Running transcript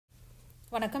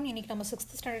வணக்கம். இன்னைக்கு நம்ம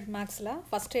 6th ஸ்டாண்டர்ட் மேக்ஸில்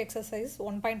ஃபஸ்ட்டு எக்ஸசைஸ்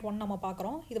 1.1 நம்ம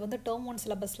பார்க்குறோம். இது வந்து டேர்ம் 1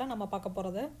 சிலபஸில் நம்ம பார்க்க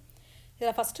போகிறது.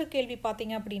 இதில் ஃபஸ்ட்டு கேள்வி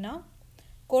பார்த்தீங்க அப்படின்னா,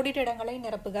 கோடிட்ட இடங்களை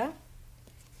நிரப்புக.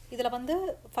 இதில் வந்து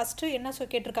ஃபஸ்ட்டு என்ன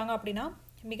கேட்டிருக்காங்க அப்படின்னா,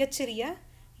 மிகச்சிறிய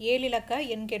 7 இலக்க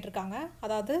எண் கேட்டிருக்காங்க.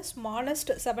 அதாவது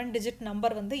ஸ்மாலஸ்ட் 7 டிஜிட்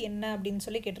நம்பர் வந்து என்ன அப்படின்னு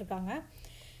சொல்லி கேட்டிருக்காங்க.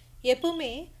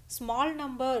 எப்பவுமே ஸ்மால்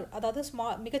நம்பர், அதாவது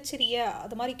மிகச்சிறிய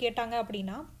அது மாதிரி கேட்டாங்க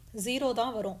அப்படின்னா 0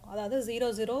 தான் வரும். அதாவது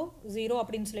 000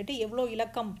 அப்படின்னு சொல்லிட்டு எவ்வளோ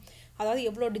இலக்கம், அதாவது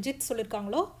எவ்வளோ டிஜிட்ஸ்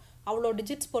சொல்லியிருக்காங்களோ அவ்வளோ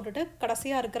டிஜிட்ஸ் போட்டுட்டு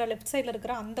கடைசியாக இருக்கிற லெஃப்ட் சைடில்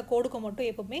இருக்கிற அந்த கோடுக்கு மட்டும்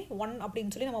எப்பவுமே 1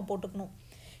 அப்படின்னு சொல்லி நம்ம போட்டுக்கணும்.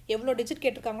 எவ்வளோ டிஜிட்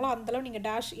கேட்டிருக்காங்களோ அந்தளவு நீங்கள்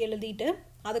டேஷ் எழுதிட்டு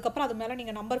அதுக்கப்புறம் அது மேலே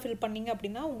நீங்கள் நம்பர் ஃபில் பண்ணிங்க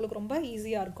அப்படின்னா உங்களுக்கு ரொம்ப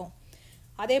ஈஸியாக இருக்கும்.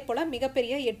 அதே போல்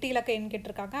மிகப்பெரிய 8 இலக்க எண்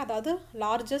கேட்டிருக்காங்க. அதாவது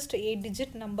லார்ஜஸ்ட் 8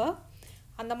 டிஜிட் நம்பர்.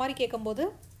 அந்த மாதிரி கேட்கும்போது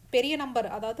பெரிய நம்பர்,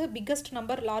 அதாவது பிக்கஸ்ட்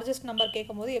நம்பர், லார்ஜஸ்ட் நம்பர்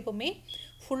கேட்கும்போது எப்போவுமே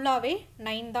ஃபுல்லாகவே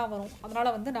 9 தான் வரும். அதனால்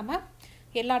வந்து நம்ம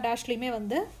எல்லா டேஷ்லேயுமே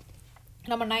வந்து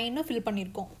நம்ம 9 ஃபில்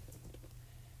பண்ணியிருக்கோம்.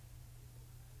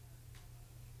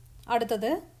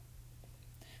 அடுத்தது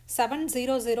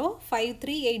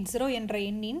 7005380 என்ற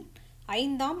எண்ணின்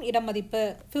 5ஆம் இடமதிப்பு,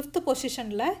 5th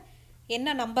பொசிஷனில்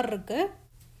என்ன நம்பர் இருக்குது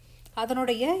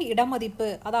அதனுடைய இடமதிப்பு,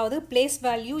 அதாவது பிளேஸ்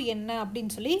வேல்யூ என்ன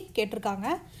அப்படின்னு சொல்லி கேட்டிருக்காங்க.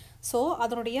 ஸோ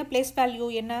அதனுடைய பிளேஸ் வேல்யூ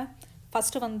என்ன?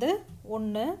 ஃபஸ்ட்டு வந்து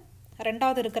 1,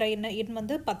 ரெண்டாவது இருக்கிற எண்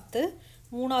வந்து 10,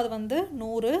 மூணாவது வந்து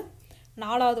 100,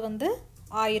 நாலாவது வந்து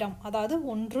 1000. அதாவது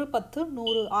 1, 10,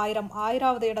 100, 1000.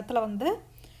 1000வது இடத்துல வந்து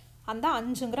அந்த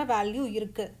 5ங்கிற வேல்யூ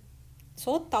இருக்குது. ஸோ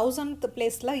 1000th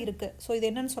பிளேஸில் இருக்குது. ஸோ இது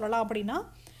என்னன்னு சொல்லலாம் அப்படின்னா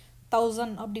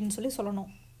 1000 அப்படின்னு சொல்லி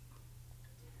சொல்லணும்.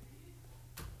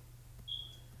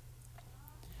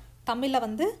 தமிழில்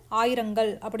வந்து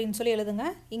ஆயிரங்கள் அப்படின்னு சொல்லி எழுதுங்க.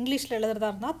 இங்கிலீஷில் எழுதுறதா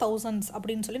இருந்தால் thousands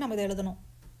அப்படின்னு சொல்லி நம்ம இதை எழுதணும்.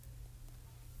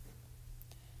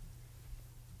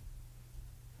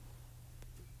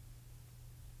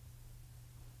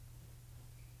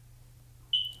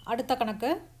 அடுத்த கணக்கு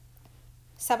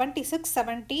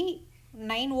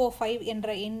 7670905 என்ற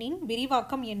எண்ணின்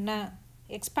விரிவாக்கம் என்ன,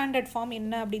 எக்ஸ்பேண்டட் ஃபார்ம்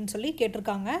என்ன அப்படின்னு சொல்லி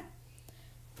கேட்டிருக்காங்க.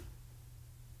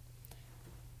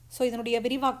 ஸோ இதனுடைய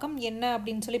விரிவாக்கம் என்ன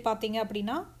அப்படின்னு சொல்லி பார்த்தீங்க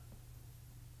அப்படின்னா,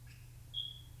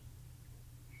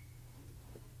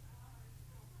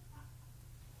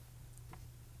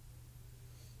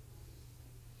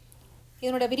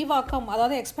 இதனோட விரிவாக்கம்,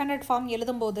 அதாவது எக்ஸ்பேண்டட் ஃபார்ம்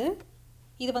எழுதும்போது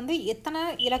இது வந்து எத்தனை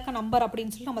இலக்க நம்பர்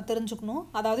அப்படின்னு சொல்லி நம்ம தெரிஞ்சுக்கணும்.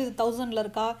 அதாவது இது 1000ல்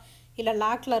இருக்கா, இல்லை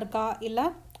லேக்கில் இருக்கா, இல்லை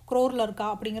க்ரோரில் இருக்கா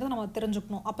அப்படிங்கிறத நம்ம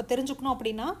தெரிஞ்சுக்கணும். அப்போ தெரிஞ்சுக்கணும்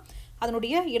அப்படின்னா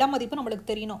அதனுடைய இடமதிப்பு நம்மளுக்கு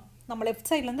தெரியணும். நம்ம லெஃப்ட்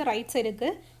சைட்லேருந்து ரைட் சைடுக்கு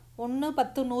 1,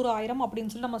 10, 100, 1000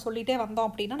 அப்படின்னு சொல்லி நம்ம சொல்லிகிட்டே வந்தோம்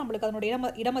அப்படின்னா நம்மளுக்கு அதனுடைய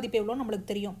இடமதிப்பு எவ்வளோன்னு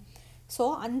நம்மளுக்கு தெரியும். ஸோ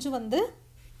 5 வந்து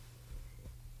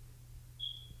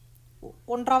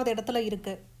 1வது இடத்துல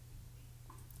இருக்குது,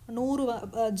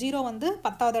 0 வந்து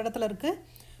 10வது இடத்துல இருக்குது,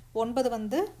 9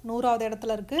 வந்து 100வது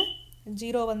இடத்துல இருக்குது,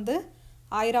 0 வந்து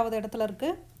 1000வது இடத்துல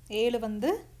இருக்குது, 7 வந்து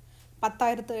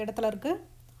 10,000 இடத்துல இருக்குது,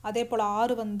 அதே போல்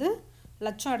 6 வந்து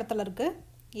லட்சம் இடத்துல இருக்குது,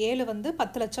 7 வந்து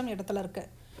 10 லட்சம் இடத்துல இருக்குது.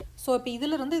 ஸோ இப்போ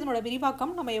இதிலிருந்து இதனோட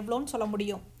விரிவாக்கம் நம்ம எவ்வளோன்னு சொல்ல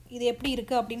முடியும். இது எப்படி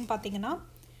இருக்குது அப்படின்னு பார்த்தீங்கன்னா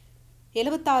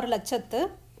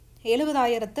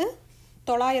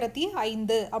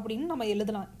 76,70,70,905 அப்படின்னு நம்ம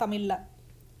எழுதலாம் தமிழில்,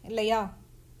 இல்லையா?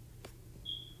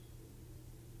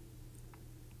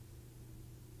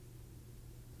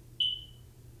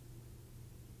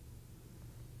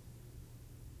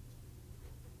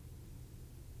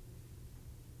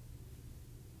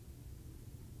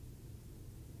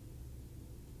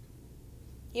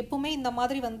 எப்பவுமே இந்த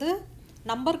மாதிரி வந்து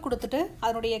நம்பர் கொடுத்துட்டு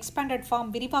அதனுடைய எக்ஸ்பேண்டட்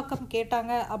ஃபார்ம் விரிவாக்கம்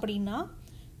கேட்டாங்க அப்படின்னா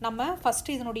நம்ம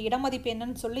ஃபஸ்ட்டு இதனுடைய இடமதிப்பு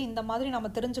என்னன்னு சொல்லி இந்த மாதிரி நம்ம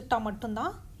தெரிஞ்சுக்கிட்டால்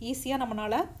மட்டும்தான் ஈஸியாக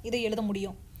நம்மளால் இதை எழுத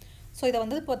முடியும். ஸோ இதை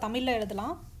வந்து இப்போ தமிழில்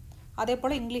எழுதலாம், அதே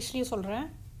போல் இங்கிலீஷ்லேயும் சொல்கிறேன்.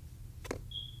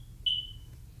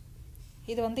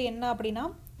 இது வந்து என்ன அப்படின்னா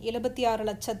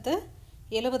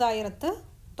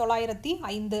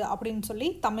 76,70,70,905 அப்படின்னு சொல்லி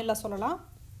தமிழில் சொல்லலாம்.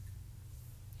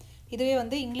 இதுவே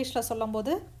வந்து இங்கிலீஷில்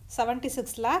சொல்லும்போது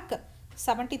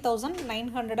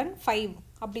 76,70,905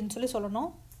 அப்படின்னு சொல்லி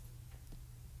சொல்லணும்.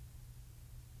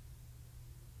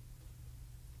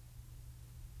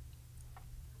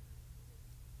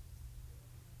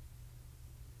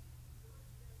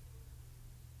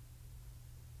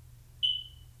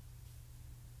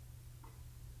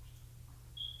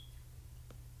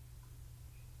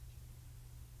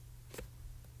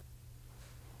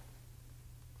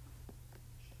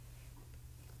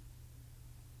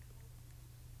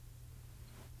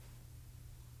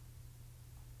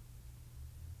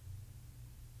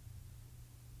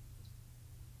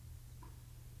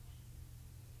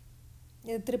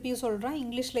 இது திருப்பியும் சொல்கிறேன்,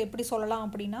 இங்கிலீஷில் எப்படி சொல்லலாம்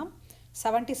அப்படின்னா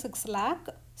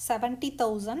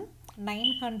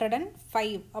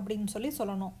 76,70,905 அப்படின்னு சொல்லி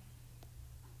சொல்லணும்.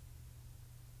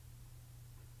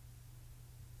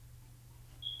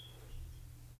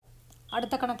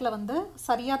 அடுத்த கணக்கில் வந்து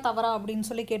சரியா தவறா அப்படின்னு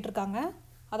சொல்லி கேட்டிருக்காங்க.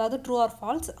 அதாவது ட்ரூ ஆர்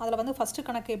ஃபால்ஸ். அதில் வந்து ஃபஸ்ட்டு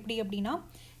கணக்கு எப்படி அப்படின்னா,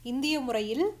 இந்திய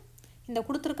முறையில் இந்த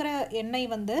கொடுத்துருக்கிற எண்ணை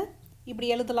வந்து இப்படி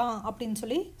எழுதலாம் அப்படின்னு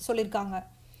சொல்லியிருக்காங்க.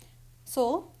 ஸோ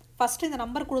ஃபஸ்ட்டு இந்த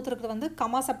நம்பர் கொடுத்துருக்குறது வந்து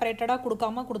கமா செப்பரேட்டடாக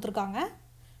கொடுத்துருக்காங்க.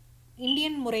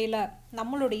 இந்தியன் முறையில்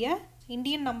நம்மளுடைய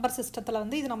இந்தியன் நம்பர் சிஸ்டத்தில்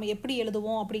வந்து இது நம்ம எப்படி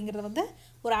எழுதுவோம் அப்படிங்கிறது வந்து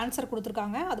ஒரு ஆன்சர்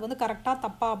கொடுத்துருக்காங்க. அது வந்து கரெக்டாக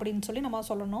தப்பா அப்படின்னு சொல்லி நம்ம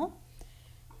சொல்லணும்.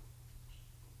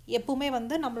 எப்பவுமே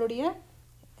வந்து நம்மளுடைய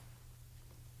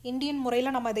இந்தியன்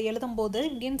முறையில் நம்ம இதை எழுதும்போது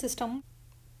இந்தியன்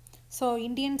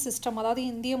சிஸ்டம் அதாவது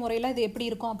இந்திய முறையில் இது எப்படி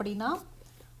இருக்கும் அப்படின்னா,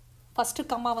 ஃபஸ்ட்டு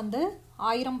கம்மா வந்து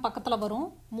 1000 பக்கத்தில் வரும்,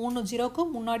 3 ஜீரோக்கு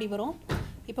முன்னாடி வரும்.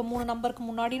 இப்போ 3 நம்பருக்கு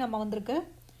முன்னாடி நம்ம வந்திருக்கு.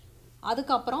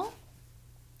 அதுக்கப்புறம்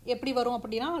எப்படி வரும்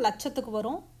அப்படின்னா லட்சத்துக்கு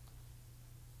வரும்.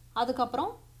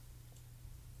 அதுக்கப்புறம்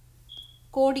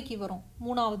கோடிக்கு வரும்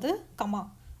 3வது கம்மா.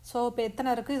 ஸோ இப்போ எத்தனை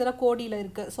இருக்குது, இதில் கோடியில்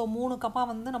இருக்குது. ஸோ 3 கம்மா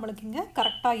வந்து நம்மளுக்கு இங்கே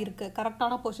கரெக்டாக இருக்குது,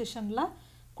 கரெக்டான பொசிஷனில்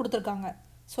கொடுத்துருக்காங்க.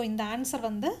 ஸோ இந்த ஆன்சர்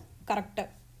வந்து கரெக்டு.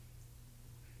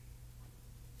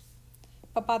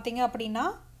 இப்போ பார்த்தீங்க அப்படின்னா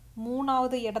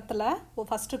 3வது இடத்துல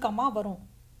ஃபஸ்ட்டு கம்மா வரும்.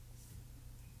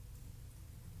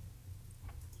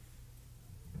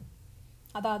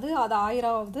 அதாவது அது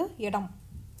 1000வது இடம்,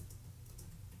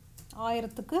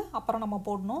 1000க்கு அப்புறம் நம்ம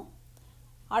போடணும்.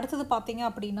 அடுத்தது பார்த்தீங்க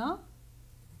அப்படின்னா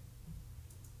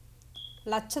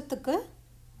லட்சத்துக்கு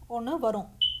ஒன்று வரும்,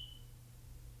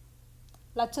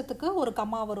 லட்சத்துக்கு ஒரு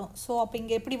கம்மா வரும். ஸோ அப்போ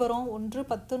இங்கே எப்படி வரும், 1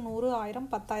 10 100 1000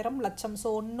 10000 லட்சம். ஸோ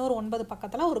இன்னொரு 9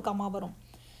 பக்கத்தில் ஒரு கம்மா வரும்.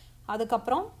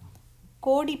 அதுக்கப்புறம்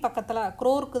கோடி பக்கத்தில்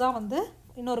க்ரோருக்கு தான் வந்து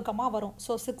இன்னொரு கம்மா வரும்.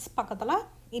 ஸோ 6 பக்கத்தில்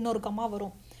இன்னொரு கம்மா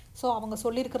வரும். ஸோ அவங்க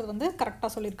சொல்லியிருக்கிறது வந்து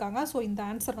கரெக்டாக சொல்லியிருக்காங்க. ஸோ இந்த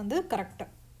ஆன்சர் வந்து கரெக்டு.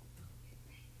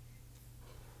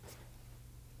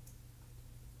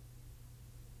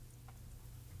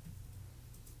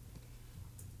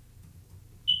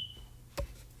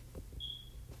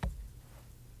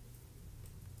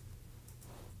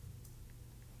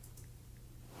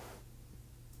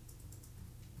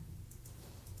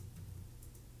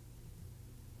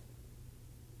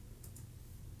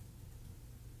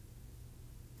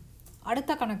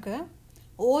 அடுத்த கணக்கு,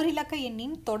 ஓரிலக்க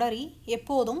எண்ணின் தொடரி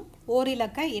எப்போதும்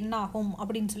ஓரிலக்க எண்ணாகும்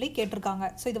அப்படின்னு சொல்லி கேட்டிருக்காங்க.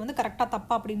 ஸோ இது வந்து கரெக்டாக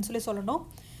தப்பா அப்படின்னு சொல்லணும்.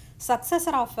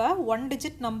 Successor of a 1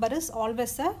 digit number is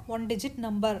always a 1 digit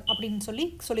number அப்படின்னு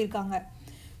சொல்லியிருக்காங்க.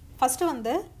 ஃபஸ்ட்டு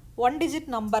வந்து 1 digit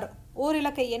நம்பர்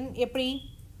ஓரிலக்க எண் எப்படி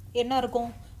என்ன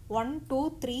இருக்கும், 1 2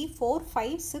 3 4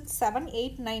 5 6 7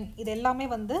 8 9 இது எல்லாமே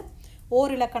வந்து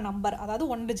ஓரிலக்க நம்பர், அதாவது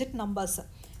 1 digit நம்பர்ஸ்.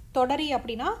 தொடரி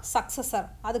அப்படின்னா சக்சஸர்,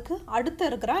 அதுக்கு அடுத்து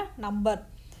இருக்கிற நம்பர்.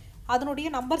 அதனுடைய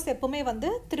நம்பர்ஸ் எப்பவுமே வந்து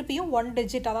திருப்பியும் 1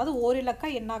 digit, அதாவது ஓரிலக்க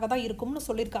எண்ணாக தான் இருக்கும்னு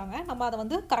சொல்லியிருக்காங்க. நம்ம அதை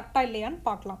வந்து கரெக்டாக இல்லையான்னு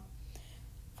பார்க்கலாம்.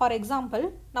 ஃபார் எக்ஸாம்பிள்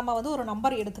நம்ம வந்து ஒரு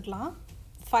நம்பர் எடுத்துக்கலாம்,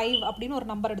 5 அப்படின்னு ஒரு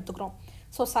நம்பர் எடுத்துக்கிறோம்.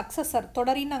 ஸோ சக்சஸர்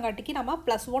தொடரின்னாங்காட்டிக்கு நம்ம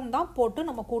 +1 தான் போட்டு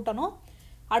நம்ம கூட்டணும்.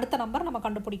 அடுத்த நம்பர் நம்ம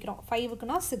கண்டுபிடிக்கிறோம்.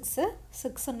 5க்குனா 6,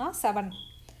 6ன்னா 7.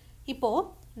 இப்போது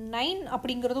 9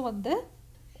 அப்படிங்கிறதும் வந்து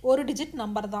ஒரு டிஜிட்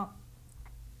நம்பர் தான்.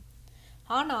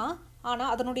 ஆனால்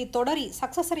அதனுடைய தொடரி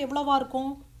சக்சஸர் எவ்வளோவா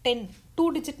இருக்கும், 10, 2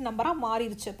 digit நம்பராக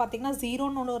மாறிடுச்சு. பார்த்திங்கன்னா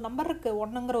 0ன்னு ஒரு நம்பர் இருக்குது,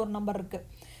 1ங்கிற ஒரு நம்பர் இருக்குது.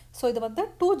 ஸோ இது வந்து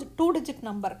 2 digit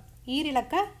நம்பர்,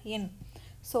 ஈரிலக்க எண்.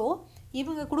 ஸோ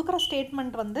இவங்க கொடுக்குற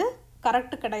ஸ்டேட்மெண்ட் வந்து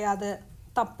கரெக்டு கிடையாது,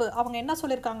 தப்பு. அவங்க என்ன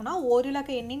சொல்லியிருக்காங்கன்னா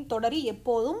ஓரிலக்க எண்ணின் தொடரி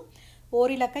எப்போதும்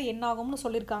ஓரிலக்க எண்ணாகும்னு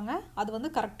சொல்லியிருக்காங்க. அது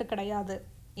வந்து கரெக்டு கிடையாது.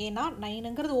 ஏன்னா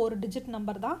 9ங்கிறது ஒரு டிஜிட்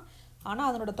நம்பர் தான், ஆனால்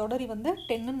அதனோட தொடரி வந்து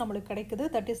 10ன்னு நம்மளுக்கு கிடைக்குது.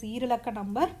 That is ஈரிலக்க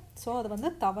number. ஸோ அது வந்து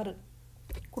தவறு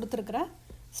கொடுத்துருக்கிற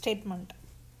ஸ்டேட்மெண்ட்.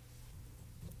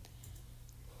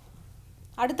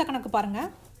 அடுத்த கணக்கு பாருங்கள்.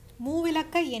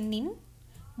 மூவிலக்க எண்ணின்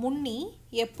முன்னி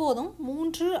எப்போதும்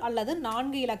 3 அல்லது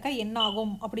 4 இலக்க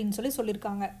எண்ணாகும் அப்படின்னு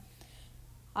சொல்லியிருக்காங்க.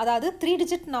 அதாவது 3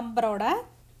 digit நம்பரோட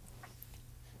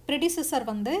ப்ரெடிசஸர்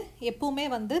வந்து எப்பவுமே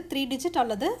வந்து 3 digit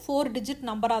அல்லது 4 digit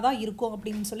நம்பராக தான் இருக்கும்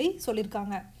அப்படின்னு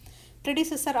சொல்லியிருக்காங்க.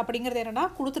 ப்ரெடிசஸர் அப்படிங்கிறது என்னென்னா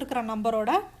கொடுத்துருக்கிற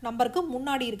நம்பருக்கு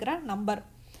முன்னாடி இருக்கிற நம்பர்.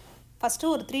 ஃபஸ்ட்டு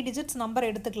ஒரு 3 digits நம்பர்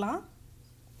எடுத்துக்கலாம்,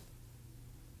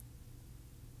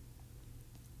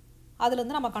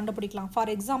 அதுலேருந்து நம்ம கண்டுபிடிக்கலாம்.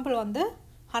 ஃபார் எக்ஸாம்பிள் வந்து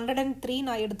 103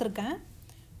 நான் எடுத்திருக்கேன்.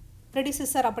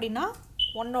 ப்ரெடிசஸர் அப்படின்னா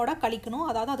 1ஓட கழிக்கணும்,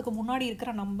 அதாவது அதுக்கு முன்னாடி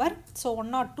இருக்கிற நம்பர். ஸோ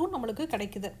 102 நம்மளுக்கு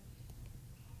கிடைக்குது.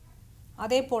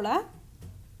 அதே போல்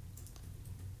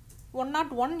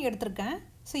 101 எடுத்திருக்கேன்.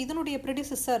 ஸோ இதனுடைய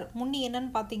ப்ரெடிசஸர் முன்னி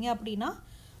என்னன்னு பார்த்தீங்க அப்படின்னா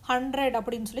 100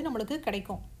 அப்படின்னு நம்மளுக்கு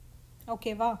கிடைக்கும்.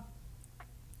 ஓகேவா?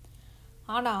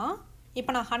 ஆனால்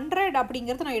இப்போ நான் 100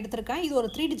 அப்படிங்கிறது நான் எடுத்திருக்கேன். இது ஒரு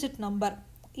 3 digit நம்பர்.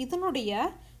 இதனுடைய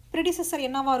ப்ரெடிசஸர்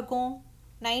என்னவாக இருக்கும்,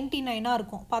 99ஆக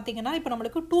இருக்கும். பார்த்தீங்கன்னா இப்போ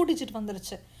நம்மளுக்கு 2 digit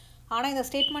வந்துருச்சு. ஆனால் இந்த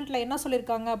ஸ்டேட்மெண்ட்டில் என்ன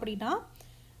சொல்லியிருக்காங்க அப்படின்னா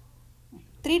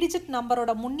 3 digit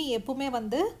நம்பரோட முன்னி எப்பவுமே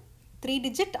வந்து 3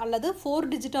 டிஜிட் அல்லது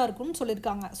 4 டிஜிட்டாக இருக்குன்னு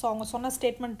சொல்லியிருக்காங்க. ஸோ அவங்க சொன்ன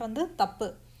ஸ்டேட்மெண்ட் வந்து தப்பு.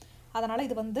 அதனால்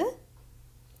இது வந்து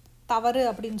தவறு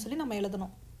அப்படின்னு சொல்லி நம்ம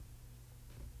எழுதணும்.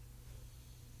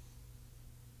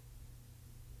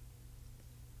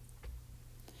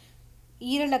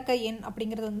 ஈரிலக்க எண்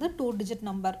அப்படிங்கிறது வந்து 2 டிஜிட்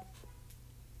நம்பர்.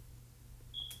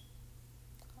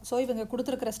 ஸோ இவங்க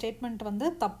கொடுத்துருக்கிற ஸ்டேட்மெண்ட் வந்து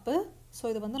தப்பு. ஸோ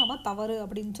இது வந்து நம்ம தவறு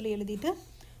அப்படின்னு சொல்லி எழுதிட்டு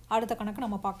அடுத்த கணக்கு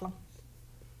நம்ம பார்க்கலாம்.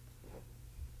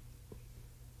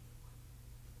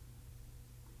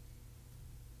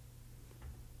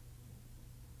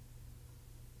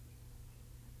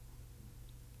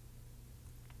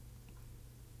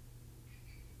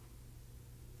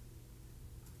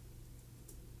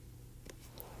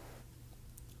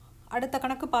 அடுத்த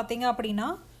கணக்கு பார்த்தீங்க அப்படின்னா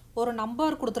ஒரு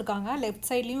நம்பர் கொடுத்துருக்காங்க லெஃப்ட்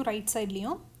சைட்லேயும் ரைட்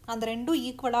சைட்லேயும். அந்த ரெண்டும்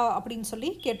ஈக்குவலா அப்படின்னு சொல்லி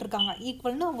கேட்டிருக்காங்க.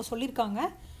 ஈக்குவல்னு அவங்க சொல்லியிருக்காங்க.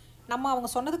 நம்ம அவங்க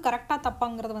சொன்னது கரெக்டாக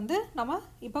தப்பாங்கிறது வந்து நம்ம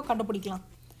இப்போ கண்டுபிடிக்கலாம்.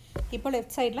 இப்போ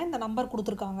லெஃப்ட் சைடில் இந்த நம்பர்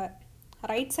கொடுத்துருக்காங்க,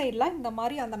 ரைட் சைடில் இந்த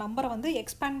மாதிரி அந்த நம்பரை வந்து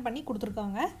எக்ஸ்பேண்ட் பண்ணி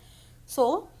கொடுத்துருக்காங்க. ஸோ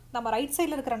நம்ம ரைட்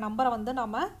சைடில் இருக்கிற நம்பரை வந்து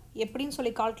நம்ம எப்படின்னு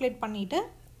சொல்லி கால்குலேட் பண்ணிவிட்டு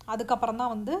அதுக்கப்புறம்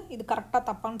தான் வந்து இது கரெக்டாக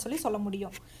தப்பான்னு சொல்லி சொல்ல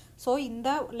முடியும். ஸோ இந்த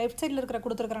லெஃப்ட் சைடில்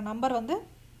கொடுத்துருக்கிற நம்பர் வந்து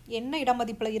என்ன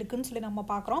இடமதிப்பில் இருக்குதுன்னு சொல்லி நம்ம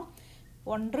பார்க்குறோம்.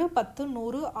 1, 10,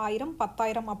 100, 1000,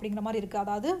 10,000 அப்படிங்கிற மாதிரி இருக்குது.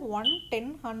 அதாவது 1, 10,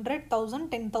 100, 1000,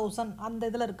 10,000 அந்த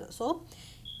இதில் இருக்குது. ஸோ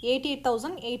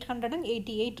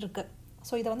 88,888 இருக்குது.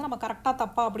 ஸோ இதை வந்து நம்ம கரெக்டாக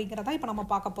தப்பா அப்படிங்கிறத இப்போ நம்ம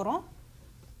பார்க்க போகிறோம்.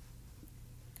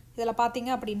 இதில்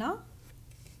பார்த்தீங்க அப்படின்னா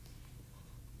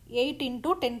 8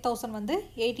 × 10,000 வந்து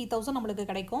 80,000 நம்மளுக்கு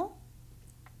கிடைக்கும்.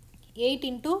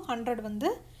 8 × 100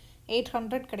 வந்து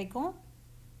 800 கிடைக்கும்.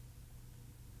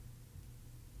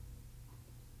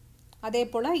 அதே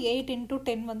போல் 8 ×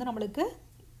 10 வந்து நம்மளுக்கு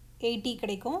 80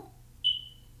 கிடைக்கும்.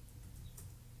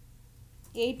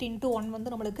 8 × 1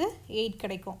 வந்து நம்மளுக்கு 8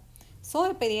 கிடைக்கும். ஸோ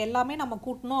இப்போ இது எல்லாமே நம்ம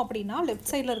கூட்டணும் அப்படின்னா லெஃப்ட்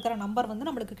சைடில் இருக்கிற நம்பர் வந்து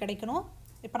நம்மளுக்கு கிடைக்கணும்.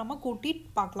 இப்போ நம்ம கூட்டி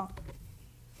பார்க்கலாம்.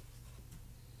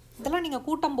 இதெல்லாம் நீங்கள்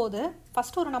கூட்டும்போது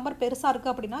ஃபஸ்ட்டு ஒரு நம்பர் பெருசாக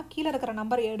இருக்குது அப்படின்னா கீழே இருக்கிற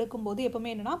நம்பர் எடுக்கும்போது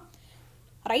எப்போவுமே என்னென்னா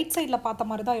ரைட் சைடில் பார்த்த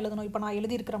மாதிரி தான் எழுதணும். இப்போ நான்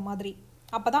எழுதியிருக்கிற மாதிரி.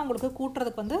 அப்போ தான் உங்களுக்கு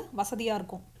கூட்டுறதுக்கு வந்து வசதியாக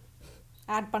இருக்கும்,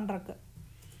 ஆட் பண்ணுறதுக்கு.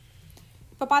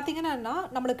 இப்போ பார்த்தீங்கன்னா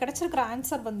நம்மளுக்கு கிடச்சிருக்கிற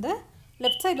ஆன்சர் வந்து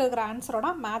லெஃப்ட் சைடில் இருக்கிற ஆன்சரோட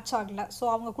மேட்ச் ஆகலை. ஸோ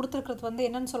அவங்க கொடுத்துருக்கிறது வந்து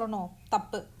என்னன்னு சொல்லணும்,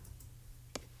 தப்பு,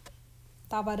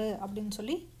 தவறு அப்படின்னு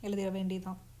சொல்லி எழுதிட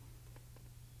வேண்டியதுதான்.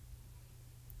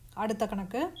 அடுத்த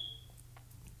கணக்கு,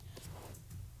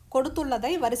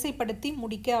 கொடுத்துள்ளதை வரிசைப்படுத்தி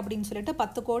முடிக்க அப்படின்னு சொல்லிட்டு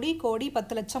 10 கோடி, கோடி,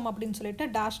 10 லட்சம் அப்படின்னு சொல்லிட்டு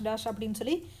டேஷ் டேஷ் அப்படின்னு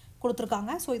சொல்லி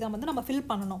கொடுத்துருக்காங்க. ஸோ இதை வந்து நம்ம ஃபில்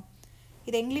பண்ணணும்.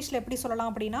 இதை இங்கிலீஷில் எப்படி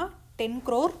சொல்லலாம் அப்படின்னா 10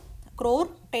 crore, crore,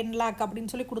 10 lakh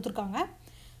அப்படின்னு சொல்லி கொடுத்துருக்காங்க.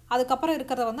 அதுக்கப்புறம்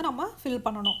இருக்கிறத வந்து நம்ம ஃபில்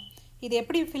பண்ணணும். இது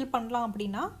எப்படி ஃபில் பண்ணலாம்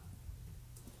அப்படின்னா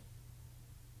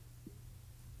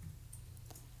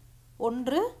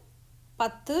 1,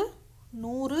 10,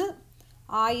 100,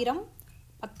 1000,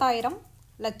 10,000,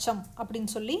 லட்சம்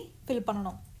அப்படின்னு சொல்லி ஃபில்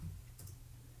பண்ணணும்.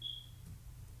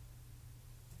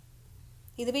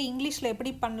 இதுவே இங்கிலீஷில்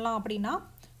எப்படி பண்ணலாம் அப்படின்னா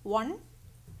 1,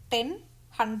 10,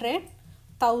 100,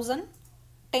 1000,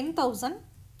 10,000,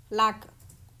 lakh,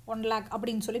 1 lakh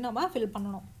அப்படின்னு சொல்லி நம்ம ஃபில்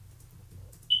பண்ணணும்.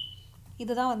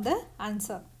 இதுதான் வந்து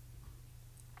ஆன்சர்.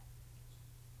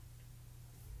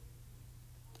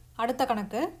 அடுத்த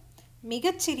கணக்கு,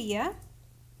 மிகச்சிறிய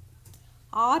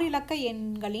 6 இலக்க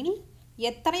எண்களில்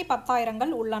எத்தனை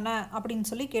 10,000கள் உள்ளன அப்படின்னு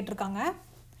சொல்லி கேட்டிருக்காங்க.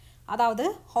 அதாவது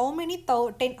how many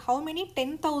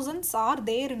 10,000s are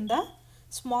there in the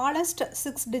smallest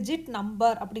 6 digit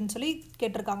number அப்படின்னு சொல்லி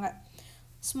கேட்டிருக்காங்க.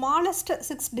 ஸ்மாலஸ்ட்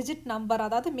 6 டிஜிட் நம்பர்,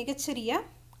 அதாவது மிகச்சிறிய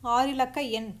 6 இலக்க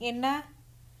எண் என்ன?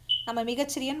 நம்ம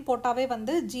மிகச்சிறியன்னு போட்டாவே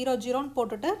வந்து 00ன்னு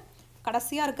போட்டுட்டு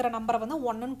கடைசியாக இருக்கிற நம்பரை வந்து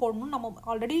 1ன்னு போடணும்னு நம்ம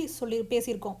ஆல்ரெடி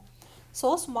பேசியிருக்கோம். ஸோ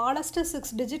ஸ்மாலஸ்ட்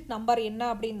 6 டிஜிட் நம்பர் என்ன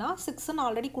அப்படின்னா 6ன்னு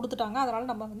ஆல்ரெடி கொடுத்துட்டாங்க.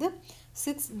 அதனால் நம்ம வந்து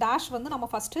 6 டேஷ் வந்து நம்ம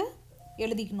ஃபஸ்ட்டு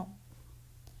எழுதிக்கணும்.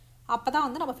 அப்போ தான்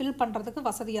வந்து நம்ம ஃபில் பண்ணுறதுக்கு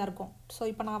வசதியாக இருக்கும். ஸோ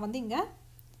இப்போ நான் வந்து இங்கே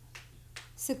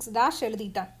 6 டேஷ்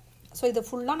எழுதிட்டேன். ஸோ இது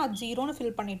ஃபுல்லாக நான் 0ன்னு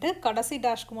ஃபில் பண்ணிவிட்டு கடைசி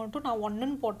டேஷ்க்கு மட்டும் நான்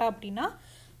 1ன்னு போட்டேன் அப்படின்னா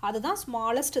அதுதான்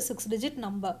ஸ்மாலஸ்ட் 6 டிஜிட்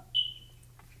நம்பர்.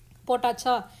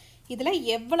 போட்டாச்சா? இதில்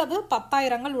எவ்வளவு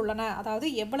 10,000கள் உள்ளன, அதாவது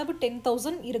எவ்வளவு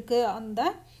 10,000 இருக்குது அந்த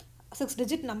 6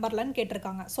 டிஜிட் நம்பர்லன்னு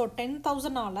கேட்டிருக்காங்க. ஸோ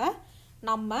 10,000ஆல்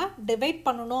நம்ம டிவைட்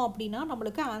பண்ணணும் அப்படின்னா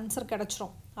நம்மளுக்கு ஆன்சர்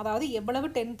கிடச்சிரும். அதாவது எவ்வளவு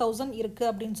 10,000 இருக்குது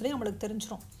அப்படின்னு சொல்லி நம்மளுக்கு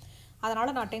தெரிஞ்சிடும்.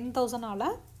 அதனால் நான் 10,000ஆல்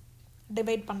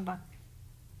டிவைட் பண்ணுறேன்.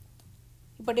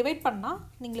 இப்போ டிவைட் பண்ணால்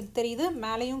உங்களுக்கு தெரியுது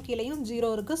மேலேயும் கீழேயும்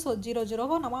 0 இருக்குது. ஸோ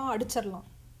 0 நம்ம அடிச்சிடலாம்.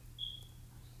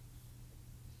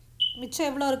 மிச்சம்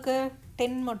எவ்வளோ இருக்குது?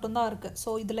 10 மட்டும்தான் இருக்குது. ஸோ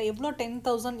இதில் எவ்வளோ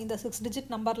 10,000 இந்த 6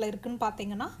 டிஜிட் நம்பரில் இருக்குதுன்னு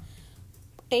பார்த்தீங்கன்னா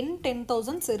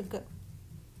 10,000s இருக்குது.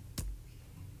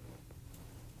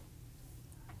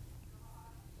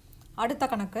 அடுத்த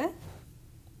கணக்கு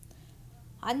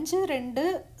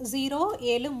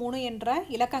 5207 என்ற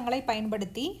இலக்கங்களை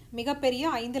பயன்படுத்தி மிகப்பெரிய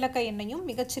 5 இலக்க எண்ணையும்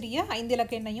மிகச்சிறிய 5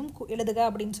 இலக்க எண்ணையும் எழுதுக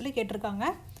அப்படின்னு சொல்லி கேட்டிருக்காங்க.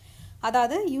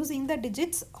 அதாவது using the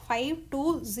digits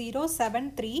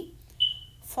 52073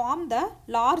 form the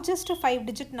largest 5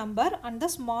 digit number and the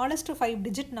smallest 5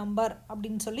 digit number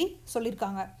அப்படின்னு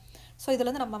சொல்லியிருக்காங்க. ஸோ இதில்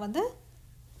வந்து நம்ம வந்து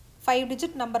 5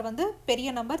 டிஜிட் நம்பர் வந்து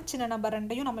பெரிய நம்பர் சின்ன நம்பர்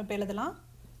ரெண்டையும் நம்ம இப்போ எழுதலாம்.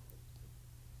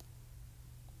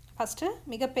 ஃபஸ்ட்டு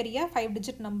மிகப்பெரிய 5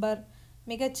 டிஜிட் நம்பர்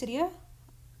மிகச்சிறிய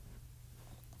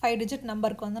 5 டிஜிட்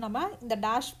நம்பருக்கு வந்து நம்ம இந்த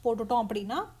டேஷ் போட்டுட்டோம்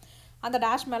அப்படின்னா அந்த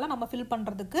டேஷ் மேலே நம்ம ஃபில்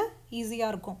பண்ணுறதுக்கு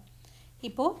ஈஸியாக இருக்கும்.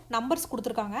 இப்போது நம்பர்ஸ்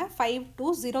கொடுத்துருக்காங்க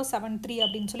 52073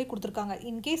 அப்படின்னு சொல்லி கொடுத்துருக்காங்க.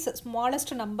 இன்கேஸ்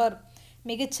ஸ்மாலஸ்ட் நம்பர்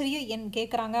மிகச்சிறிய எண்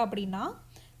கேட்குறாங்க அப்படின்னா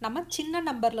நம்ம சின்ன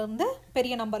நம்பர்லேருந்து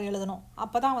பெரிய நம்பர் எழுதணும்.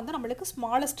 அப்போ தான் வந்து நம்மளுக்கு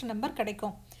ஸ்மாலஸ்ட் நம்பர்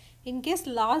கிடைக்கும். இன்கேஸ்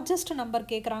லார்ஜஸ்ட் நம்பர்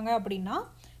கேட்குறாங்க அப்படின்னா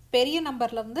பெரிய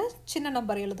நம்பர்லேருந்து சின்ன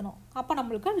நம்பர் எழுதணும். அப்போ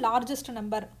நம்மளுக்கு லார்ஜஸ்ட்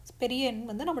நம்பர் பெரிய எண்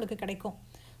வந்து நம்மளுக்கு கிடைக்கும்.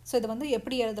 ஸோ இது வந்து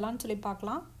எப்படி எழுதலாம்னு சொல்லி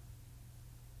பார்க்கலாம்.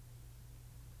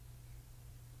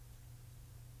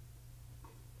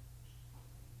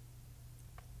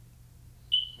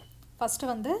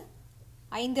 ஃபஸ்ட்டு வந்து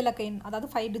 5 இலக்க எண் அதாவது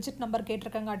 5 டிஜிட் நம்பர்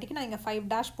கேட்டிருக்கங்காட்டிக்கு நான் இங்கே 5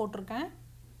 டேஷ் போட்டிருக்கேன்.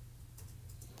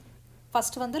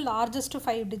 ஃபஸ்ட்டு வந்து லார்ஜஸ்ட்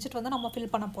 5 டிஜிட் வந்து நம்ம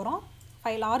ஃபில் பண்ண போகிறோம்.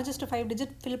 லார்ஜஸ்ட் 5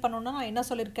 டிஜிட் ஃபில் பண்ணணுன்னா நான் என்ன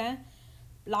சொல்லியிருக்கேன்,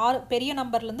 பெரிய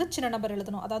நம்பர்லேருந்து சின்ன நம்பர்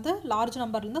எழுதணும். அதாவது லார்ஜ்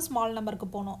நம்பர்லேருந்து ஸ்மால் நம்பருக்கு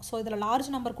போகணும். ஸோ இதில் லார்ஜ்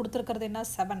நம்பர் கொடுத்துருக்கிறது என்ன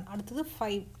 7, அடுத்தது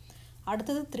 5,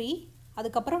 அடுத்தது 3,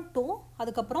 அதுக்கப்புறம் 2,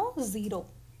 அதுக்கப்புறம் 0.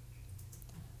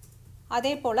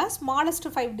 அதே போல் ஸ்மாலஸ்ட்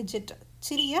 5 டிஜிட்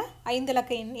சிறிய 5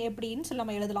 இலக்க எண் எப்படின்னு சொல்லி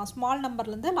நம்ம எழுதலாம். ஸ்மால்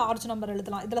நம்பர்லேருந்து லார்ஜ் நம்பர்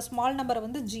எழுதலாம். இதில் ஸ்மால் நம்பர்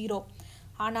வந்து 0.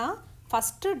 ஆனால்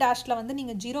ஃபஸ்ட்டு டேஷில் வந்து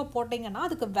நீங்கள் 0 போட்டிங்கன்னா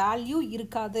அதுக்கு வேல்யூ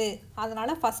இருக்காது.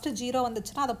 அதனால் ஃபஸ்ட்டு 0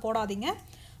 வந்துச்சுன்னா அதை போடாதீங்க.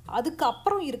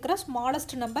 அதுக்கப்புறம் இருக்கிற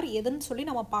ஸ்மாலஸ்ட் நம்பர் எதுன்னு சொல்லி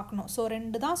நம்ம பார்க்கணும். ஸோ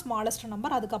 2 தான் ஸ்மாலஸ்ட்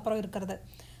நம்பர் அதுக்கப்புறம் இருக்கிறது.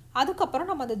 அதுக்கப்புறம்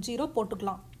நம்ம அந்த 0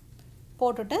 போட்டுக்கலாம்.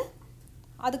 போட்டுட்டு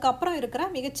அதுக்கப்புறம் இருக்கிற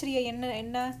மிகச்சிறிய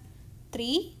என்ன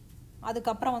 3,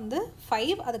 அதுக்கப்புறம் வந்து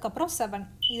 5, அதுக்கப்புறம் 7.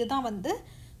 இதுதான் வந்து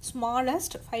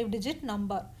ஸ்மாலஸ்ட் 5 டிஜிட்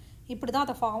நம்பர். இப்படி தான்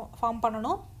அதை ஃபார்ம்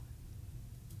பண்ணணும்.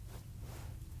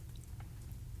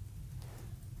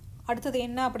 அடுத்தது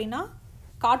என்ன அப்படின்னா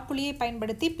காட்புள்ளியை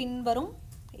பயன்படுத்தி பின்வரும்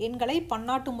எண்களை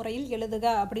பன்னாட்டு முறையில் எழுதுக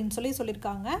அப்படின்னு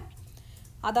சொல்லியிருக்காங்க.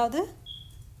 அதாவது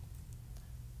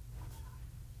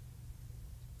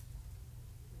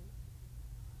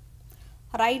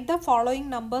right the following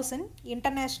numbers in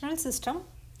international system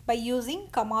by using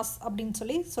Khamas அப்படின்னு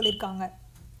சொல்லியிருக்காங்க.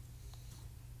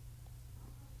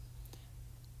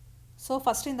 ஸோ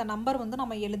ஃபஸ்ட்டு இந்த நம்பர் வந்து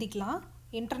நம்ம எழுதிக்கலாம்.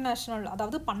 இன்டர்நேஷ்னல்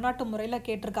அதாவது பன்னாட்டு முறையில்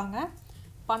கேட்டிருக்காங்க.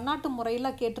 பன்னாட்டு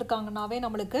முறையில் கேட்டிருக்காங்கனாவே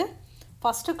நம்மளுக்கு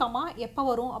ஃபஸ்ட்டு கமா எப்போ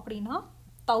வரும் அப்படின்னா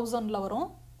 1000 வரும்.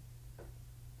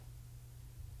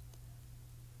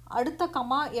 அடுத்த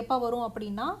கமா எப்போ வரும்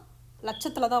அப்படின்னா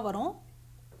லட்சத்தில் தான் வரும்.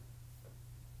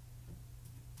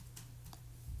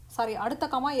 அடுத்த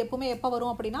கமா எப்பவுமே எப்போ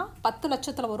வரும் அப்படின்னா 10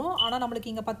 லட்சத்தில் வரும். ஆனால்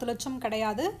நம்மளுக்கு இங்கே 10 லட்சம்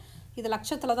கிடையாது, இது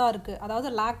லட்சத்தில் தான் இருக்குது, அதாவது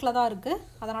லேக்கில் தான் இருக்குது.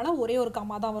 அதனால் ஒரே ஒரு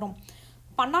கமா தான் வரும்.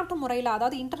 பன்னாட்டு முறையில்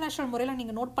அதாவது இன்டர்நேஷ்னல் முறையில்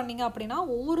நீங்கள் நோட் பண்ணிங்க அப்படின்னா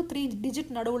ஒவ்வொரு 3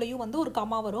 டிஜிட் நடுவுலையும் வந்து ஒரு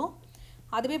கமா வரும்.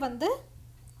 அதுவே வந்து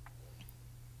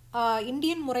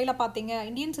இந்தியன் முறையில் பார்த்தீங்க,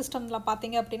 இந்தியன் சிஸ்டமில்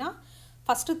பார்த்தீங்க அப்படின்னா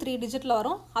ஃபஸ்ட்டு 3 டிஜிட்டில்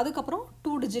வரும், அதுக்கப்புறம்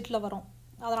 2 டிஜிட்டில் வரும்.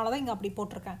 அதனால தான் இங்கே அப்படி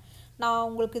போட்டிருக்கேன். நான்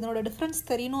உங்களுக்கு இதனோட டிஃப்ரென்ஸ்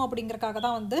தெரியணும் அப்படிங்கிறக்காக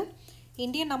தான் வந்து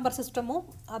இந்தியன் நம்பர் சிஸ்டமும்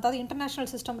அதாவது இன்டர்நேஷ்னல்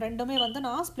சிஸ்டம் ரெண்டுமே வந்து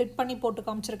நான் ஸ்ப்ளிட் பண்ணி போட்டு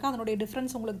காமிச்சிருக்கேன். அதனுடைய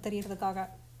டிஃப்ரென்ஸ் உங்களுக்கு தெரியறதுக்காக.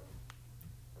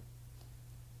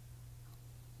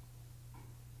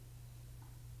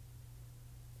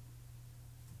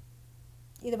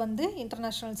 இது வந்து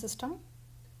இன்டர்நேஷ்னல் சிஸ்டம்.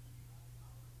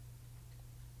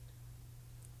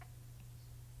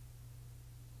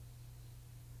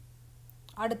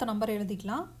 அடுத்த நம்பர்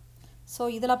எழுதிக்கலாம். ஸோ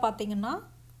இதில் பார்த்தீங்கன்னா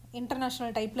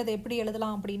இன்டர்நேஷ்னல் டைப்பில் இதை எப்படி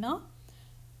எழுதலாம் அப்படின்னா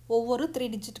ஒவ்வொரு 3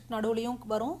 டிஜிட் நடுவுலையும்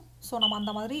வரும். ஸோ நம்ம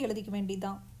அந்த மாதிரி எழுதிக்க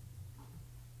வேண்டியதுதான்.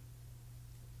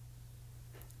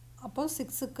 அப்போது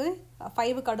 6க்கு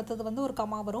 5க்கு அடுத்தது வந்து ஒரு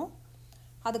கமா வரும்,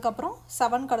 அதுக்கப்புறம்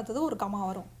 7க்கு அடுத்தது ஒரு கமா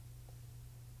வரும்.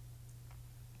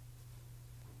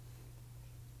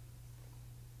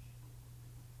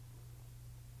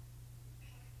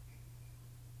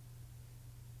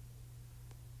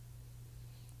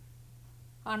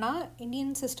 ஆனால்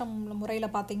இந்தியன் சிஸ்டம்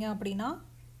முறையில் பார்த்தீங்க அப்படின்னா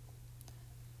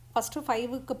ஃபஸ்ட்டு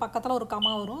 5க்கு பக்கத்தில் ஒரு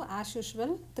கமா வரும் ஆஸ்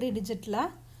யூஷுவல் 3 டிஜிட்டில்.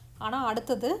 ஆனால்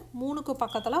அடுத்தது 3க்கு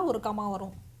பக்கத்தில் ஒரு கமா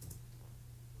வரும்.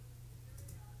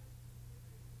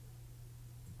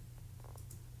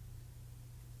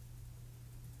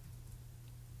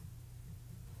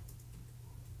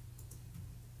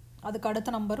 அதுக்கு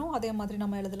அடுத்த நம்பரும் அதே மாதிரி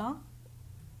நம்ம எழுதலாம்.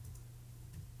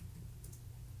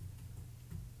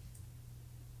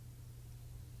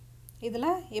 இதில்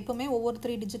எப்பவுமே ஒவ்வொரு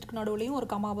 3 டிஜிட்க்கு நடுவுலையும் ஒரு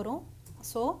கமா வரும்.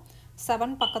 ஸோ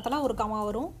 7 பக்கத்தில் ஒரு கமா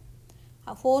வரும்,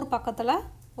 4 பக்கத்தில்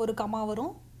ஒரு கமா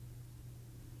வரும்,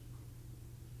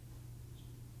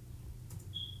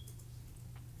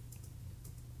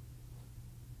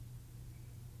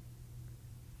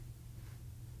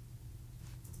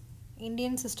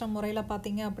 இந்தியன் சிஸ்டம் முறையில்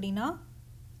பார்த்தீங்க அப்படின்னா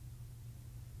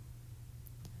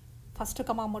ஃபஸ்ட்டு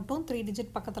கமா மட்டும் 3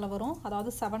 டிஜிட் பக்கத்தில் வரும்.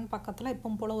 அதாவது 7 பக்கத்தில்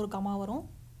எப்பவும் போல் ஒரு கமா வரும்.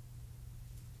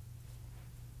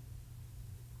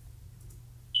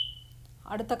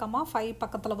 அடுத்த கமா 5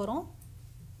 பக்கத்தில் வரும்.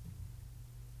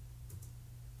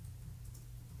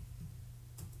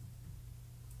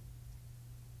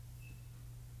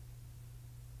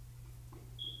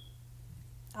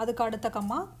 அதுக்கு அடுத்த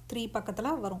கமா 3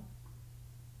 பக்கத்தில் வரும்.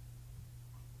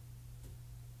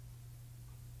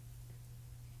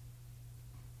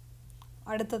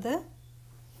 அடுத்தது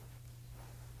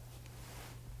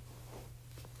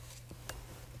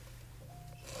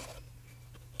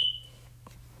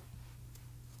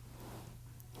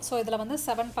ஸோ இதில் வந்து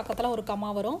 7 பக்கத்தில் ஒரு கமா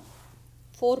வரும்,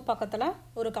 4 பக்கத்தில்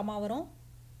ஒரு கமா வரும்,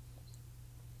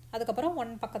 அதுக்கப்புறம்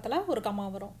 1 பக்கத்தில் ஒரு கமா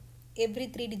வரும். எவ்ரி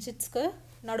 3 டிஜிட்ஸ்க்கு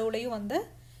நடுவுலையும் வந்து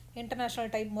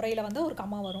இன்டர்நேஷ்னல் டைப் முறையில் வந்து ஒரு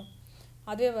கமா வரும்.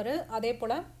 அதே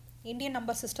போல் இந்தியன்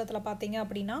நம்பர் சிஸ்டத்தில் பார்த்தீங்க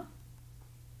அப்படின்னா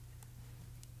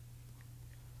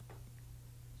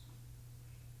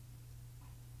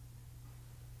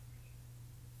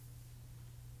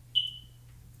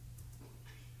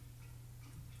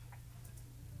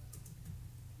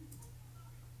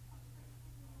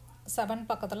 7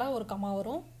 பக்கத்தில் ஒரு கமா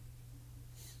வரும்.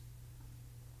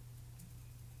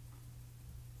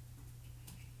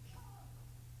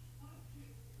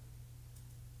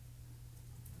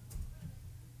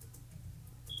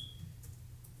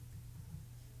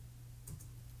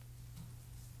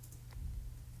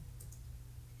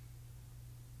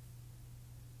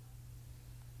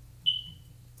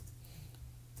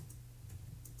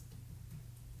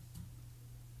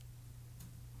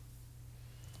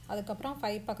 அதுக்கப்புறம்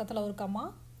 5 பக்கத்தில் ஒரு கமா,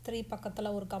 3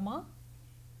 பக்கத்தில் ஒரு கமா,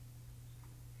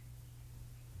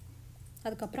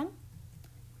 அதுக்கப்புறம்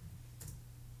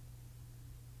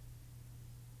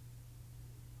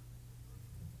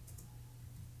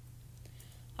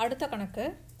அடுத்த கணக்கு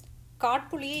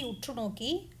காட்புள்ளியை உற்று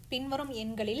நோக்கி பின்வரும்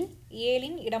எண்களில்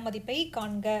 7இன் இடமதிப்பை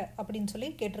காண்க அப்படின்னு சொல்லி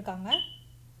கேட்டிருக்காங்க.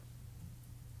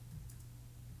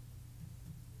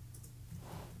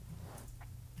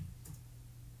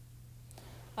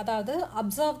 அதாவது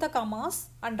observe the Khamas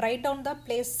and write down the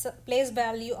place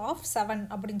value of 7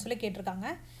 அப்படின்னு சொல்லி கேட்டிருக்காங்க.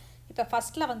 இப்போ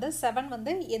ஃபஸ்ட்டில் வந்து 7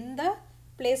 வந்து எந்த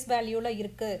பிளேஸ் வேல்யூவில்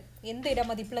இருக்குது, எந்த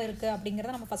இடமதிப்பில் இருக்குது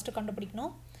அப்படிங்கிறத நம்ம ஃபஸ்ட்டு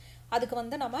கண்டுபிடிக்கணும். அதுக்கு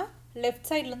வந்து நம்ம லெஃப்ட்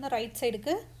சைட்லேருந்து ரைட்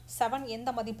சைடுக்கு 7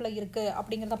 எந்த மதிப்பில் இருக்குது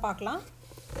அப்படிங்கிறத பார்க்கலாம்.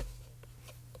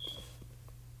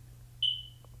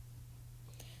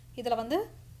 இதில் வந்து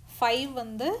 5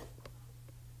 வந்து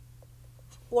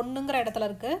 1ங்கிற இடத்துல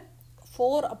இருக்குது,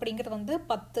 4 அப்படிங்கிறது வந்து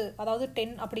 10 அதாவது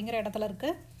 10 அப்படிங்கிற இடத்துல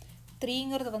இருக்குது,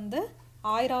 3ங்கிறது வந்து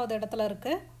 1000வது இடத்துல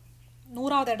இருக்குது,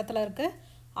 100வது இடத்துல இருக்குது,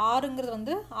 6ங்கிறது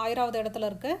வந்து 1000வது இடத்துல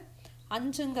இருக்குது,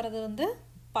 5ங்கிறது வந்து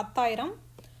 10,000,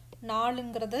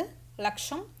 4ங்கிறது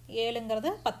லட்சம், 7ங்கிறது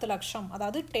 10 லட்சம்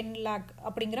அதாவது 10 lakh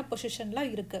அப்படிங்கிற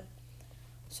பொசிஷனில் இருக்குது.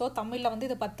 ஸோ தமிழில் வந்து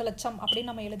இது 10 லட்சம்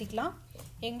அப்படின்னு நம்ம எழுதிக்கலாம்.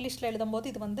 இங்கிலீஷில் எழுதும்போது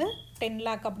இது வந்து 10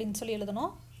 lakh அப்படின்னு சொல்லி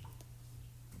எழுதணும்.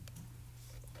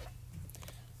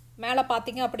 மேலே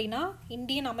பார்த்தீங்க அப்படின்னா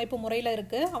இந்தியன் அமைப்பு முறையில்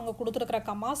இருக்குது. அவங்க கொடுத்துருக்குற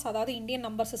கமாஸ் அதாவது இந்தியன்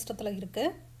நம்பர் சிஸ்டத்தில்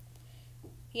இருக்குது.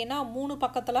 ஏன்னா 3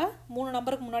 பக்கத்தில் 3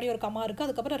 நம்பருக்கு முன்னாடி ஒரு கமா இருக்குது,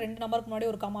 அதுக்கப்புறம் 2 நம்பருக்கு முன்னாடி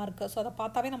ஒரு கமா இருக்குது. ஸோ அதை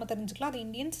பார்த்தாவே நம்ம தெரிஞ்சுக்கலாம் அது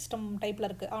இந்தியன் சிஸ்டம் டைப்பில்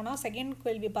இருக்குது. ஆனால் செகண்ட்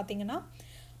கேள்வி பார்த்தீங்கன்னா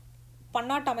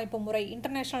பன்னாட்டு அமைப்பு முறை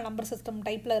இன்டர்நேஷ்னல் நம்பர் சிஸ்டம்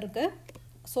டைப்பில் இருக்குது.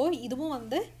 ஸோ இதுவும்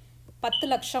வந்து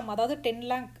 10 லட்சம் அதாவது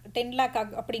 10 lakh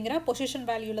அப்படிங்கிற பொசிஷன்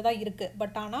வேல்யூவில் தான் இருக்குது.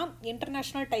 பட் ஆனால்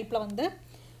இன்டர்நேஷ்னல் டைப்பில் வந்து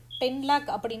 10 lakh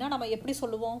அப்படின்னா நம்ம எப்படி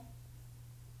சொல்லுவோம்,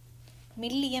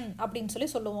 மில்லியன் அப்படின்னு சொல்லி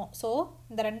சொல்லுவோம். ஸோ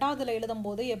இந்த ரெண்டாவதுல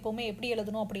எழுதும்போது எப்போவுமே எப்படி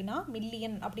எழுதணும் அப்படின்னா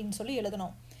மில்லியன் அப்படின்னு சொல்லி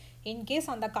எழுதணும். இன்கேஸ்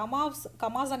அந்த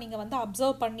கமாஸை நீங்கள் வந்து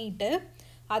அப்சர்வ் பண்ணிவிட்டு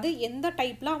அது எந்த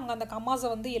டைப்பில் அவங்க அந்த கமாஸை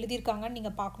வந்து எழுதியிருக்காங்கன்னு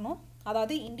நீங்கள் பார்க்கணும்.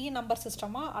 அதாவது இந்தியன் நம்பர்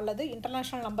சிஸ்டமா அல்லது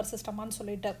இன்டர்நேஷ்னல் நம்பர் சிஸ்டமான்னு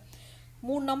சொல்லிட்டு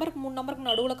 3 நம்பருக்கு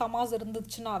நடுவில் கமாஸ்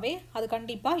இருந்துச்சுனாவே அது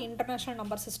கண்டிப்பாக இன்டர்நேஷ்னல்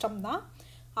நம்பர் சிஸ்டம் தான்.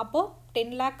 அப்போது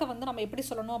 10 lakh வந்து நம்ம எப்படி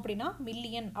சொல்லணும் அப்படின்னா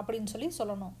மில்லியன் அப்படின்னு சொல்லி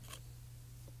சொல்லணும்.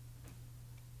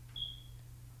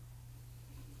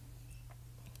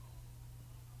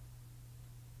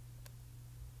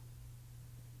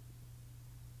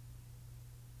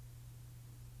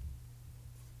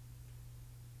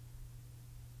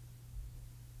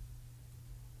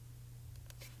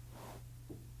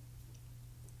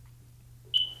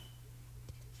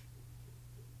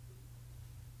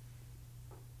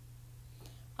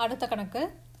 அடுத்த கணக்கு,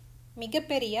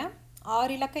 மிகப்பெரிய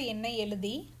 6 இலக்க எண்ணை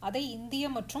எழுதி அதை இந்திய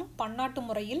மற்றும் பன்னாட்டு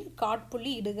முறையில்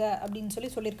காட்புள்ளி இடுக அப்படின்னு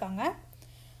சொல்லியிருக்காங்க.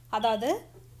 அதாவது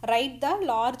write the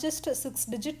largest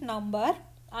 6-digit number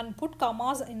and put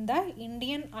commas in the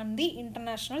Indian and the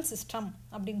international system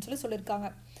அப்படின்னு சொல்லியிருக்காங்க.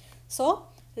 ஸோ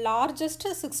largest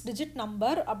 6-digit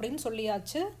number அப்படின்னு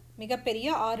சொல்லியாச்சு, மிகப்பெரிய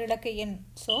 6 இலக்க எண்.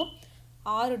 ஸோ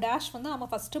 6 டேஷ் வந்து நம்ம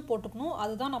ஃபஸ்ட்டு போட்டுக்கணும்,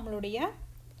 அதுதான் நம்மளுடைய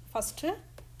ஃபஸ்ட்டு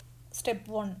ஸ்டெப்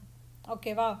 1.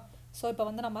 ஓகேவா? ஸோ இப்போ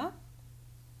வந்து நம்ம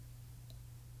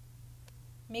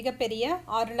மிகப்பெரிய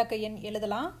 6 இலக்க எண்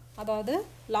எழுதலாம். அதாவது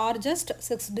largest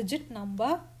 6-digit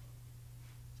number.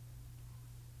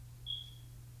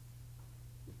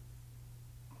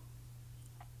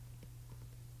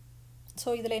 ஸோ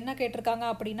இதில் என்ன கேட்டிருக்காங்க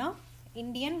அப்படின்னா,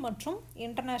 இந்தியன் மற்றும்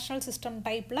இன்டர்நேஷ்னல் சிஸ்டம்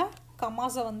டைப்பில்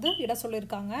கமாஸை வந்து இட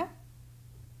சொல்லியிருக்காங்க.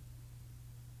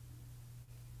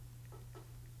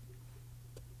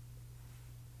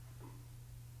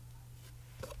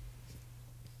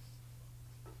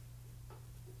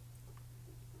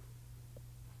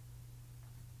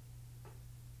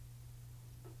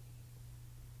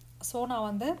 ஸோ நான்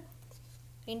வந்து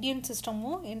இந்தியன்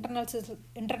சிஸ்டமும்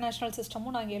இன்டர்நேஷ்னல்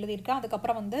சிஸ்டமும் நான் எழுதியிருக்கேன்.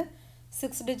 அதுக்கப்புறம் வந்து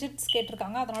 6 டிஜிட்ஸ்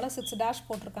கேட்டிருக்காங்க, அதனால் 6 டேஷ்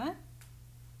போட்டிருக்கேன்.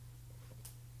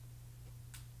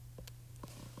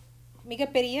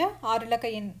 மிகப்பெரிய 6 இலக்க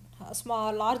எண்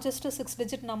லார்ஜஸ்ட் 6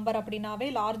 டிஜிட் நம்பர் அப்படின்னாவே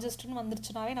லார்ஜஸ்ட்னு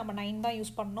வந்துருச்சுனாவே நம்ம 9 தான்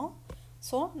யூஸ் பண்ணோம்.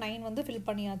 ஸோ 9 வந்து ஃபில்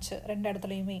பண்ணியாச்சு 2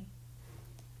 இடத்துலையுமே.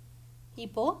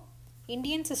 இப்போது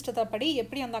இந்தியன் சிஸ்டத்தை படி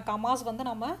எப்படி அந்த கமாஸ் வந்து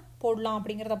நம்ம போடலாம்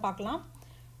அப்படிங்கிறத பார்க்கலாம்.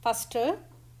 ஃபஸ்ட்டு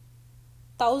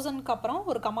 1000க்கு அப்புறம்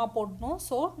ஒரு கமா போடணும்.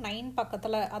 ஸோ 9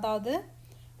 பக்கத்தில், அதாவது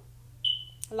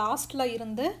லாஸ்ட்டில்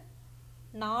இருந்து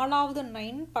 4வது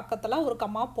 9 பக்கத்தில் ஒரு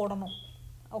கமா போடணும்.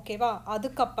 ஓகேவா?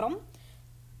 அதுக்கப்புறம்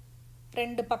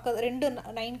 2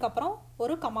 9க்கு அப்புறம்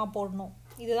ஒரு கமா போடணும்.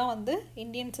 இதுதான் வந்து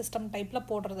இந்தியன் சிஸ்டம் டைப்பில்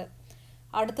போடுறது.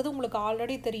 அடுத்தது உங்களுக்கு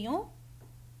ஆல்ரெடி தெரியும்,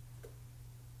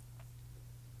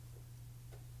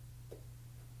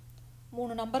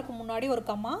 மூணு நம்பருக்கு முன்னாடி ஒரு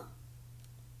கமா,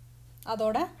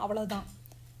 அதோட அவ்வளோதான்.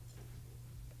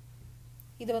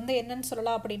 இது வந்து என்னன்னு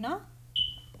சொல்லலாம் அப்படின்னா,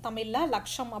 தமிழில்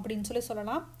லட்சம் அப்படின்னு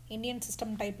சொல்லலாம் இந்தியன்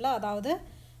சிஸ்டம் டைப்பில், அதாவது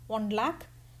 1 lakh.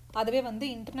 அதுவே வந்து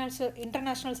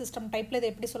இன்டர்நேஷ்னல் சிஸ்டம் டைப்பில் இது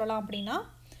எப்படி சொல்லலாம் அப்படின்னா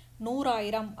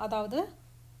 100,000, அதாவது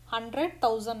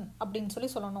 100,000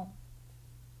 அப்படின்னு சொல்லணும்.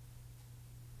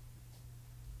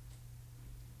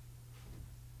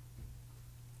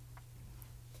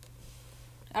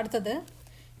 அடுத்தது,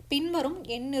 பின்வரும்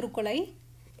எண்ணிருக்குகளை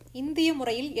இந்திய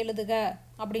முறையில் எழுதுக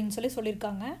அப்படின்னு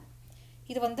சொல்லியிருக்காங்க.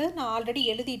 இது வந்து நான் ஆல்ரெடி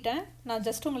எழுதிட்டேன், நான்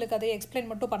ஜஸ்ட் உங்களுக்கு அதை எக்ஸ்பிளைன்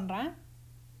மட்டும் பண்ணுறேன்.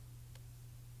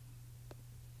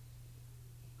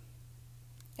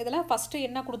 இதில் ஃபஸ்ட்டு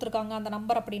என்ன கொடுத்துருக்காங்க அந்த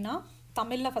நம்பர் அப்படின்னா,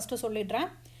 தமிழில் ஃபஸ்ட்டு சொல்லிடுறேன்.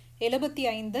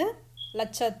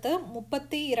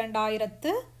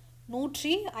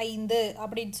 75,32,105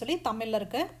 அப்படின்னு சொல்லி தமிழில்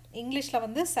இருக்குது. இங்கிலீஷில்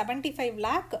வந்து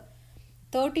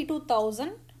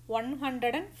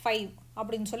 75,32,105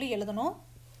 அப்படின்னு சொல்லி எழுதணும்.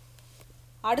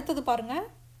 அடுத்தது பாருங்கள்,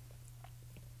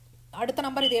 அடுத்த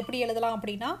நம்பர் இது எப்படி எழுதலாம்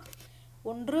அப்படின்னா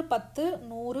 1, 10,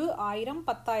 100, 1000,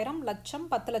 10,000, லட்சம்,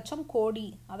 10 லட்சம், கோடி.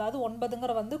 அதாவது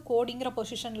 9ங்கிற வந்து கோடிங்கிற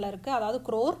பொசிஷனில் இருக்குது, அதாவது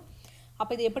க்ரோர்.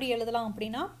 அப்போ இது எப்படி எழுதலாம்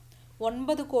அப்படின்னா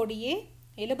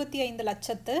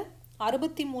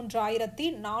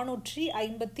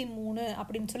 9,65,63,453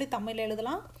 அப்படின்னு சொல்லி தமிழில்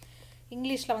எழுதலாம்.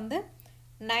 இங்கிலீஷில் வந்து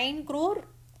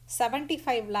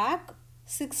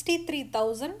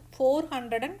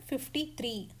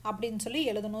 9,75,63,453 அப்படின்னு சொல்லி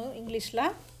எழுதணும் இங்கிலீஷில்.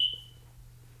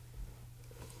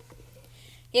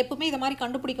 எப்பவுமே இதை மாதிரி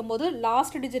கண்டுபிடிக்கும் போது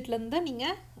லாஸ்ட் டிஜிட்லேருந்து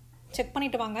நீங்கள் செக்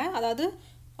பண்ணிட்டு வாங்க. அதாவது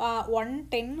 1,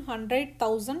 10, 100,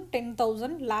 1000,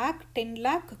 10,000, lakh, 10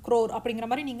 lakh, crore அப்படிங்கிற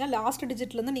மாதிரி நீங்கள் லாஸ்ட்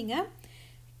டிஜிட்லேருந்து நீங்கள்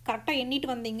கரெக்டாக எண்ணிட்டு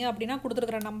வந்தீங்க அப்படின்னா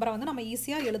கொடுத்துருக்குற நம்பரை வந்து நம்ம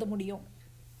ஈஸியாக எழுத முடியும்.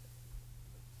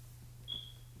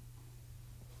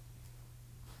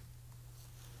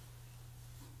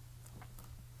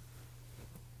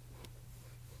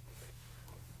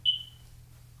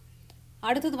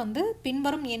 அடுத்தது வந்து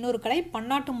பின்வரும் எண்ணூறுகளை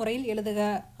பன்னாட்டு முறையில் எழுதுக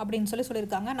அப்படின்னு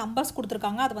சொல்லியிருக்காங்க. நம்பர்ஸ்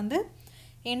கொடுத்துருக்காங்க, அது வந்து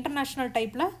இன்டர்நேஷ்னல்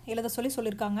டைப்பில் எழுத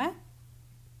சொல்லியிருக்காங்க.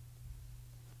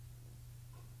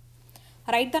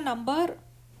 Right the number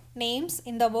names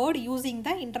in the word using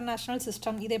the international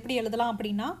system. இது எப்படி எழுதலாம்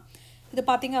அப்படின்னா, இது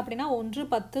பார்த்தீங்க அப்படின்னா 1,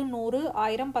 10, 100,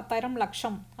 1000, 10,000,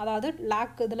 லட்சம், அதாவது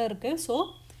லேக் இதில் இருக்குது. ஸோ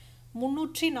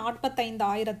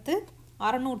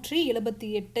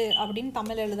 345,678 அப்படின்னு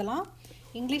தமிழ் எழுதலாம்.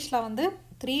 இங்கிலீஷில் வந்து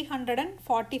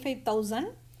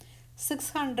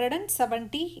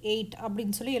 345,678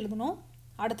 அப்படின்னு சொல்லி எழுதணும்.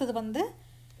 அடுத்தது வந்து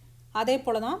அதே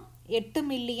போல் தான்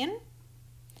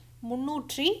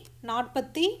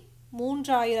 8,343,000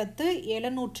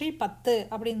 3710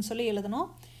 அப்படின்னு சொல்லி எழுதணும்.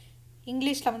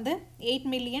 இங்கிலீஷில் வந்து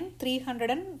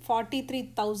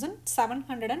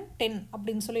 8,343,710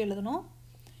 அப்படின்னு சொல்லி எழுதணும்.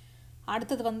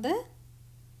 அடுத்தது வந்து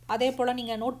அதே போல்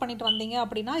நீங்கள் நோட் பண்ணிட்டு வந்தீங்க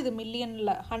அப்படின்னா இது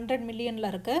மில்லியனில் 100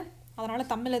 மில்லியனில் இருக்குது.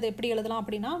 அதனால் தமிழ் இது எப்படி எழுதலாம்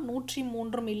அப்படின்னா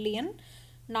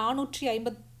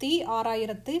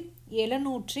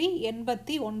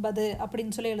 103,456,789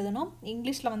 அப்படின்னு சொல்லி எழுதணும்.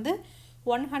 இங்கிலீஷில் வந்து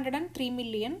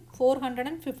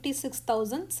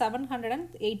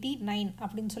 103,456,789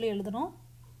 அப்படின்னு சொல்லி எழுதணும்.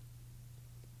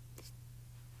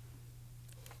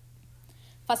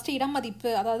 ஃபஸ்ட்டு இடம் மதிப்பு,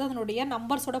 அதாவது அதனுடைய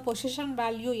நம்பர்ஸோட பொசிஷன்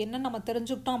வேல்யூ என்னன்னு நம்ம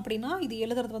தெரிஞ்சுக்கிட்டோம் அப்படின்னா இது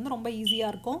எழுதுறது வந்து ரொம்ப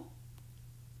ஈஸியாக இருக்கும்.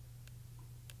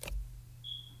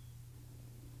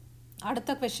 அடுத்த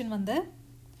கொஸ்டின் வந்து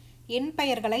எண்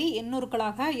பெயர்களை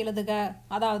எண்ணுருக்களாக எழுதுக.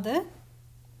 அதாவது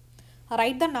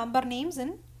right the number names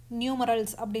in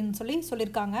numerals அப்படின்னு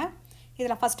சொல்லியிருக்காங்க.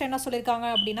 இதில் ஃபஸ்ட்டு என்ன சொல்லியிருக்காங்க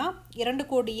அப்படின்னா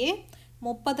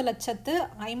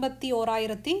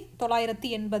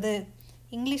 2,30,51,980.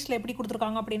 இங்கிலீஷில் எப்படி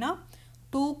கொடுத்துருக்காங்க அப்படின்னா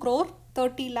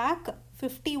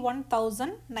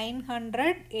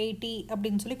 2,30,51,980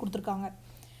 அப்படின்னு சொல்லி கொடுத்துருக்காங்க.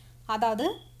 அதாவது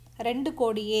 2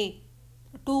 கோடியே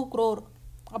 2 crore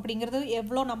அப்படிங்கிறது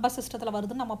எவ்வளோ நம்பர் சிஸ்டத்தில்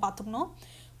வருதுன்னு நம்ம பார்த்துக்கணும்.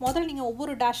 முதல்ல நீங்கள்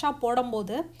ஒவ்வொரு டேஷாக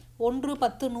போடும்போது 1,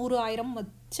 10, 100, 1000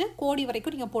 வச்சு கோடி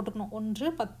வரைக்கும் நீங்கள் போட்டுக்கணும். 1,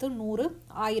 10, 100,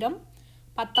 1000,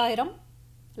 10,000,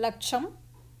 லட்சம்,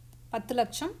 10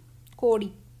 லட்சம், கோடி,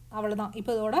 அவ்வளோதான்.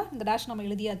 இப்போ இதோட இந்த டேஷ் நம்ம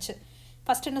எழுதியாச்சு.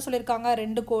 ஃபஸ்ட் என்ன சொல்லியிருக்காங்க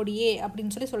 2 கோடியே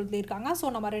அப்படின்னு சொல்லியிருக்காங்க. ஸோ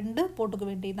நம்ம 2 போட்டுக்க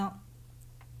வேண்டியதுதான்.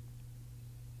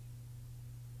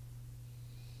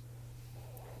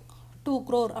 டூ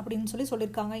crore அப்படின்னு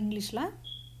சொல்லியிருக்காங்க இங்கிலீஷில்.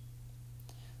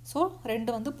 ஸோ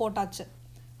 2 வந்து போட்டாச்சு.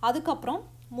 அதுக்கப்புறம்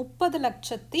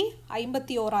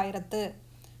 30,51,000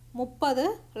 30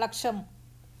 லட்சம்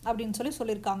அப்படின்னு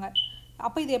சொல்லியிருக்காங்க.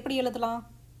 அப்போ இது எப்படி எழுதலாம்?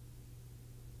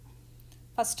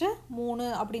 ஃபஸ்ட்டு 3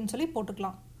 அப்படின்னு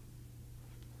போட்டுக்கலாம்.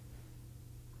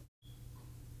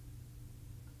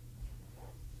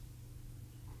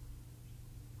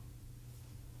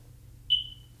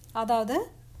 அதாவது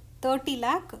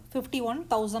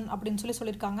 30,51,000 அப்படின்னு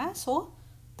சொல்லியிருக்காங்க. ஸோ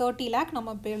 30 lakh நம்ம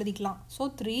இப்போ எழுதிக்கலாம். ஸோ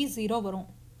 30 வரும்.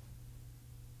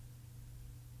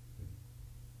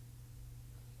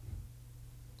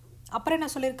 அப்புறம் என்ன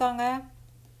சொல்லியிருக்காங்க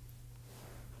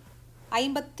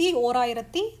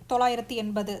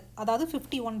 51,980, அதாவது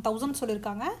 51,000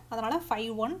 சொல்லியிருக்காங்க. அதனால்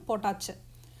 51 போட்டாச்சு.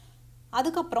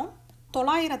 அதுக்கப்புறம்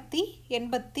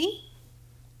 980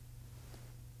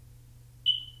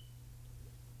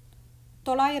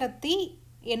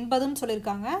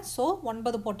 சொல்லியிருக்காங்க. ஸோ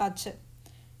 9 போட்டாச்சு.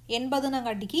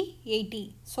 80ங்காட்டிக்கு 80,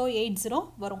 ஸோ 80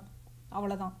 வரும்.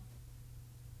 அவ்வளோதான்.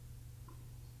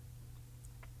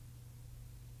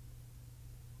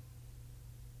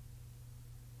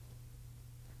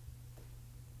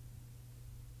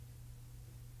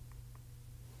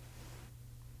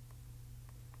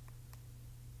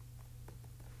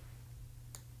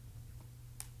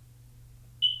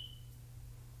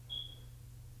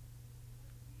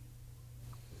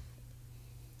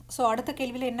 ஸோ அடுத்த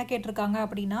கேள்வியில் என்ன கேட்டிருக்காங்க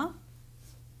அப்படின்னா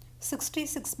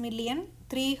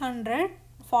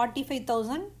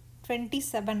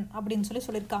 66,345,027 அப்படின்னு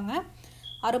சொல்லியிருக்காங்க.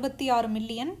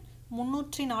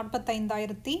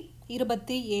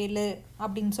 66,345,027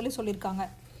 அப்படின்னு சொல்லியிருக்காங்க.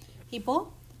 இப்போது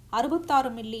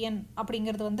 66 மில்லியன்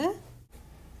அப்படிங்கிறது வந்து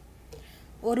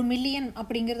 1 மில்லியன்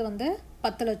அப்படிங்கிறது வந்து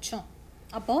 10 லட்சம்.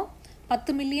 அப்போது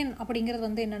 10 மில்லியன் அப்படிங்கிறது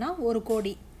வந்து என்னென்னா 1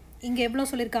 கோடி. இங்கே எவ்வளோ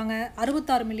சொல்லியிருக்காங்க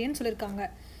 66 மில்லியன் சொல்லியிருக்காங்க.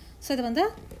 ஸோ இது வந்து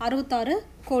 66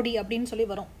 கோடி அப்படின்னு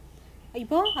வரும்.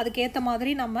 இப்போது அதுக்கேற்ற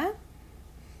மாதிரி நம்ம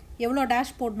எவ்வளோ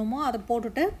டேஷ் போடணுமோ அதை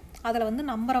போட்டுட்டு அதில் வந்து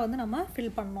நம்பரை வந்து நம்ம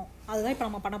ஃபில் பண்ணணும். அதுதான் இப்போ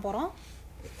நம்ம பண்ண போகிறோம்.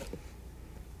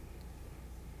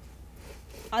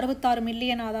 66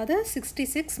 மில்லியன், அதாவது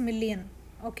 66 மில்லியன்.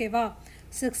 ஓகேவா?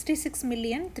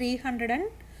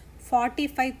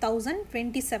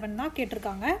 66,345,027 தான்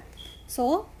கேட்டிருக்காங்க. ஸோ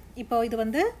இப்போ இது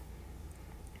வந்து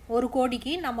 1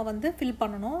 கோடிக்கு நம்ம வந்து ஃபில்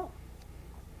பண்ணணும்.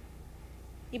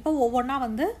 இப்போ ஒவ்வொன்றா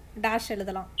வந்து டேஷ்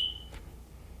எழுதலாம்.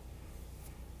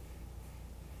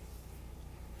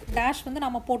 டேஷ் வந்து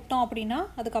நம்ம போட்டோம் அப்படின்னா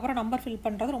அதுக்கப்புறம் நம்பர் ஃபில்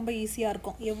பண்ணுறது ரொம்ப ஈஸியாக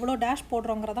இருக்கும். எவ்வளோ டேஷ்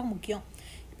போடுறோங்கிறதான் முக்கியம்.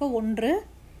 இப்போ 1,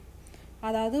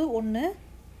 அதாவது 1,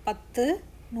 10,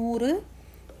 100,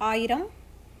 1000,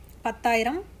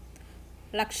 10,000,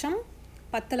 லட்சம்,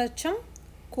 10 லட்சம்,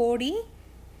 கோடி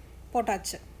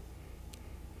போட்டாச்சு.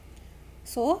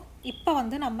 ஸோ இப்போ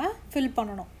வந்து நம்ம ஃபில்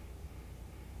பண்ணணும்.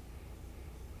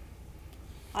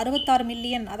 66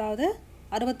 மில்லியன், அதாவது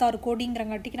 66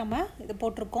 கோடிங்கிறங்காட்டிக்கு நம்ம இதை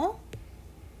போட்டிருக்கோம்.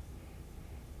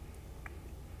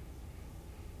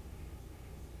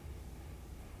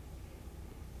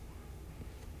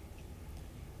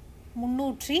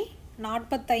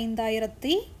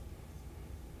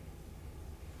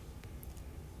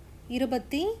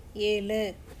 345,027.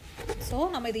 ஸோ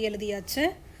நம்ம இது எழுதியாச்சு.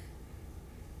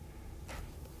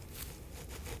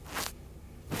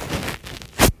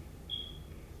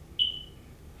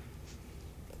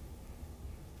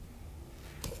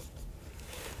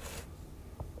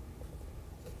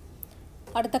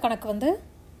 அடுத்த கணக்கு வந்து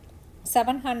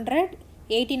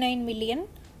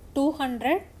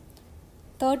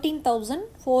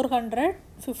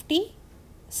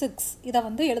 789,213,456 இதை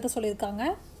வந்து எழுத சொல்லியிருக்காங்க.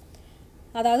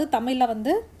 அதாவது தமிழில்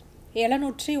வந்து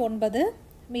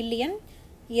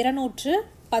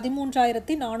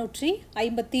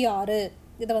 709,213,456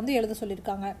 இதை வந்து எழுத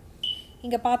சொல்லியிருக்காங்க.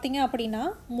 இங்கே பார்த்தீங்க அப்படின்னா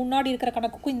முன்னாடி இருக்கிற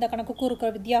கணக்குக்கும் இந்த கணக்குக்கும்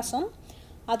இருக்கிற வித்தியாசம்,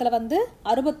 அதில் வந்து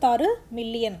 66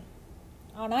 மில்லியன்,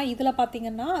 ஆனால் இதில்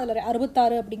பார்த்திங்கன்னா அதில்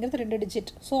 66 அப்படிங்கிறது 2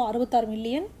 டிஜிட். So 66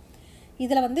 million.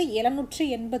 இதில் வந்து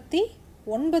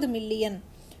 789 மில்லியன்.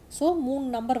 ஸோ 3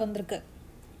 நம்பர் வந்திருக்கு.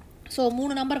 ஸோ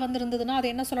 3 நம்பர் வந்துருந்ததுன்னா அது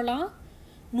என்ன சொல்லலாம்,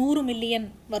 100 மில்லியன்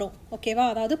வரும். ஓகேவா?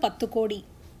 அதாவது 10 கோடி,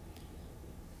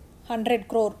 100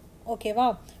 crore. ஓகேவா?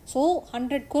 ஸோ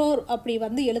 100 crore அப்படி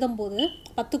வந்து எழுதும்போது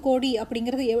 10 கோடி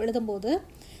அப்படிங்கிறது எழுதும்போது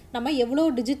நம்ம எவ்வளோ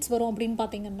டிஜிட்ஸ் வரும் அப்படின்னு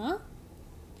பார்த்திங்கன்னா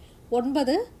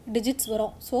 9 டிஜிட்ஸ்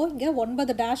வரும். ஸோ இங்கே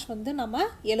 9 டேஷ் வந்து நம்ம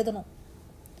எழுதணும்.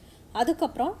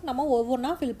 அதுக்கப்புறம் நம்ம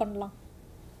ஒவ்வொன்றா ஃபில் பண்ணலாம்.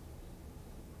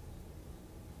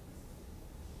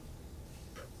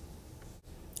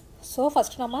 ஸோ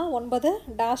ஃபஸ்ட் நம்ம 9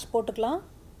 டேஷ் போட்டுக்கலாம்.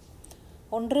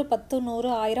 1, 10, 100,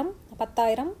 1000,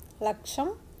 10,000,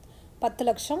 லட்சம், 10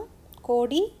 லட்சம்,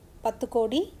 கோடி, 10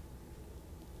 கோடி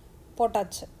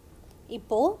போட்டாச்சு.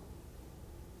 இப்போது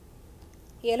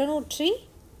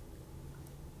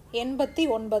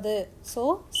 789, ஸோ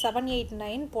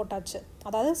 789 போட்டாச்சு.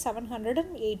 அதாவது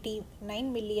 789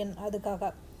 மில்லியன் அதுக்காக.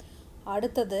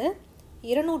 அடுத்தது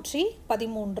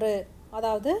 213,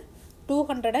 அதாவது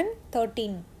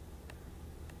 213.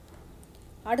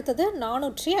 அடுத்தது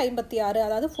 456,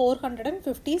 அதாவது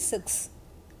 456.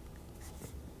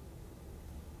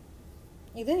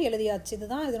 இது எழுதியாச்சு.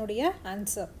 இதுதான் இதனுடைய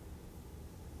ஆன்சர்.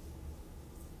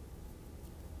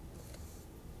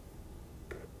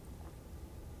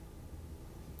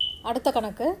 அடுத்த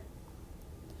கணக்கு,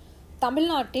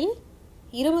 தமிழ்நாட்டில்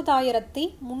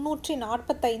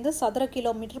 20,345 சதுர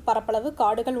கிலோமீட்டர் பரப்பளவு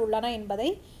காடுகள் உள்ளன என்பதை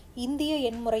இந்திய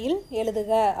எண்முறையில்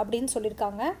எழுதுக அப்படின்னு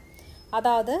சொல்லியிருக்காங்க.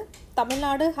 அதாவது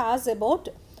Tamil Nadu has about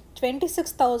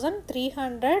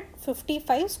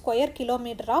 26,355 square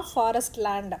kilometre of forest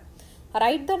land.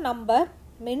 Right the number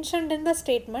mentioned in the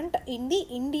statement in the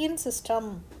Indian system.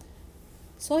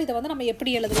 So இதை வந்து நம்ம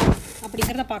எப்படி எழுதலாம்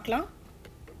அப்படிங்கிறத பார்க்கலாம்.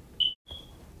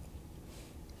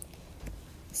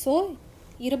 ஸோ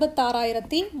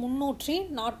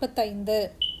 26,345.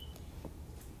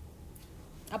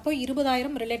 அப்போ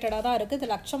 20,000 ரிலேட்டடாக தான் இருக்குது. இது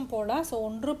லட்சம் போல். ஸோ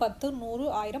 1, 10, 100,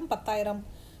 1000, 10,000.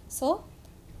 ஸோ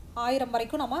 1000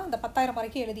 வரைக்கும் நம்ம அந்த 10,000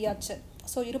 வரைக்கும் எழுதியாச்சு.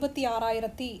 ஸோ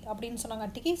 26,000 அப்படின்னு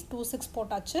சொன்னாங்காட்டிக்கு 26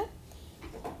 போட்டாச்சு.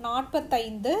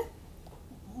 45,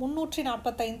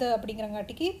 345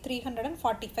 அப்படிங்கிறங்காட்டிக்கு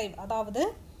 345, அதாவது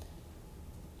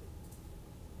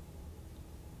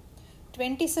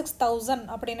 26,000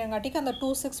 அப்படிங்கிறங்காட்டிக்கு அந்த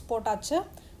 26 போட்டாச்சு.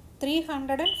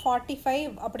 345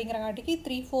 அப்படிங்கிறங்காட்டிக்கு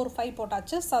 345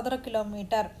 போட்டாச்சு. சதுர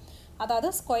கிலோமீட்டர், அதாவது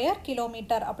ஸ்கொயர்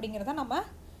கிலோமீட்டர் அப்படிங்கிறத நம்ம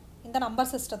இந்த நம்பர்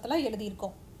சிஸ்டத்தில்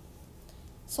எழுதியிருக்கோம்.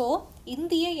 ஸோ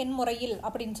இந்திய எண்முறையில்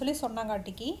அப்படின்னு சொல்லி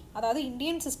சொன்னாங்காட்டிக்கு, அதாவது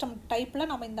இந்தியன் சிஸ்டம் டைப்பில்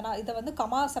நம்ம இதை வந்து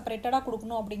கமா செப்பரேட்டடாக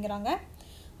கொடுக்கணும் அப்படிங்கிறாங்க.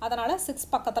 அதனால் 6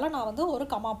 பக்கத்தில் நான் வந்து ஒரு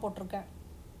கமா போட்டிருக்கேன்.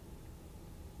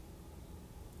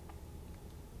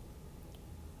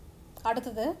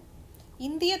 அடுத்தது,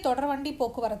 இந்திய தொடர்வண்டி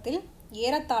போக்குவரத்தில்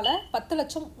ஏறத்தாழ 10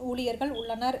 லட்சம் ஊழியர்கள்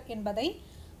உள்ளனர் என்பதை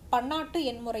பன்னாட்டு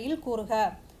எண்முறையில் கூறுக.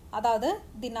 அதாவது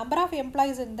the number of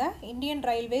employees in the Indian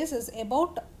railways is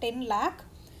about 10 lakh.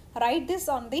 Right this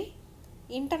on the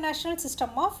international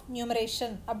system of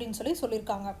numeration அப்படின்னு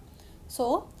சொல்லியிருக்காங்க. ஸோ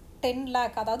 10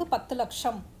 lakh, அதாவது 10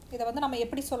 லட்சம். இதை வந்து நம்ம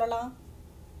எப்படி சொல்லலாம்?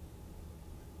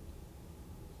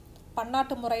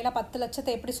 பன்னாட்டு முறையில் 10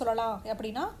 லட்சத்தை எப்படி சொல்லலாம்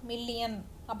அப்படின்னா மில்லியன்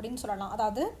அப்படின்னு சொல்லலாம்.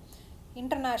 அதாவது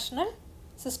இன்டர்நேஷ்னல்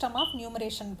சிஸ்டம் ஆஃப்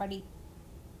நியூமரேஷன் படி.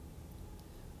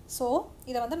 ஸோ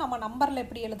இதை வந்து நம்ம நம்பரில்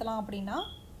எப்படி எழுதலாம் அப்படின்னா,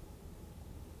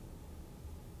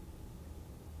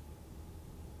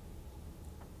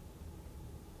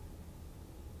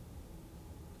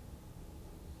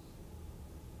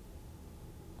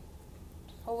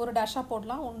 ஒவ்வொரு டேஷாக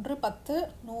போடலாம். 1, 10,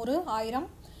 100, 1000,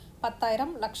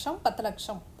 10,000, லட்சம், 10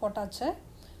 லட்சம் போட்டாச்சு.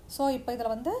 ஸோ இப்போ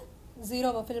இதில் வந்து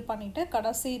 0வை ஃபில் பண்ணிவிட்டு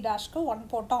கடைசி டேஷ்க்கு 1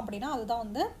 போட்டோம் அப்படின்னா அதுதான்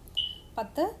வந்து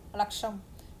 10 லட்சம்.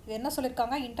 இது என்ன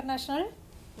சொல்லியிருக்காங்க? இன்டர்நேஷ்னல்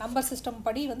நம்பர் சிஸ்டம்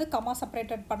படி வந்து கமா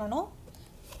செப்பரேட்டட் பண்ணணும்.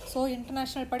 ஸோ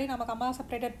இன்டர்நேஷ்னல் படி நம்ம கமா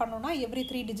செப்பரேட்டட் பண்ணோன்னா எவ்ரி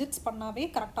 3 டிஜிட்ஸ் பண்ணாவே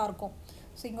கரெக்டாக இருக்கும்.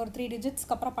 ஸோ இங்கே ஒரு 3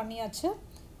 டிஜிட்ஸ்க்கு அப்புறம் பண்ணியாச்சு.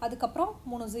 அதுக்கப்புறம்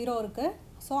 3 0 இருக்குது.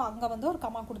 ஸோ அங்கே வந்து ஒரு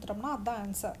கமா கொடுத்துட்டோம்னா அதுதான்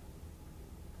ஆன்சர்.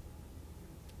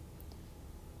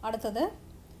 அடுத்தது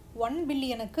 1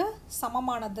 பில்லியனுக்கு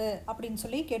சமமானது அப்படின்னு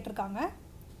சொல்லி கேட்டிருக்காங்க.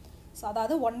 ஸோ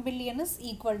அதாவது 1 billion is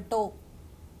equal to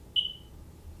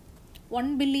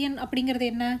 1 billion அப்படிங்கிறது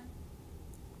என்ன?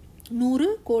 100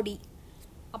 கோடி.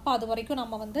 அப்போ அது வரைக்கும்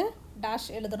நம்ம வந்து டேஷ்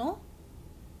எழுதணும்.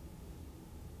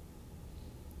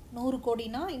 100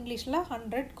 கோடினா இங்கிலீஷில்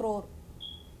 100 crore.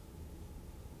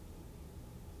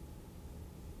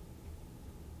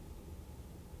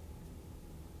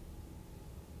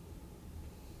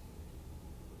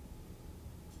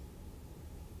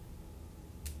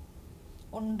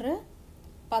 ஒன்று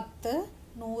 10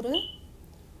 100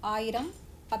 1000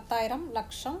 10,000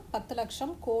 லட்சம் 10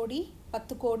 லட்சம் கோடி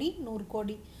 10 கோடி 100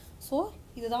 கோடி. ஸோ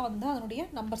இதுதான் வந்து அதனுடைய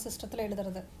நம்பர் சிஸ்டத்தில்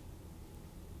எழுதுறது.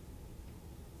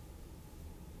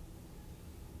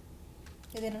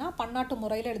 இது என்னென்னா பன்னாட்டு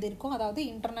முறையில் எழுதியிருக்கோம், அதாவது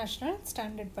இன்டர்நேஷ்னல்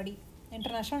ஸ்டாண்டர்ட் படி,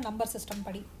 இன்டர்நேஷ்னல் நம்பர் சிஸ்டம்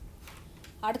படி.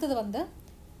 அடுத்தது வந்து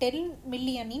 10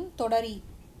 மில்லியனின் தொடரி.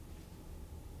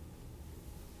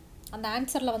 அந்த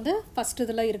ஆன்சரில் வந்து ஃபஸ்ட்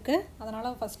இதில் இருக்குது,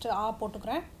 அதனால் ஃபஸ்ட்டு ஆ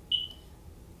போட்டுக்கிறேன்.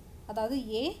 அதாவது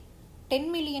ஏ 10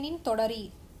 மில்லியனின் தொடரி,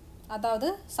 அதாவது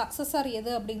சக்ஸஸர்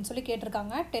எது அப்படின்னு சொல்லி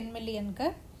கேட்டிருக்காங்க 10 மில்லியனுக்கு.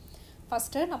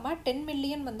 ஃபஸ்ட்டு நம்ம 10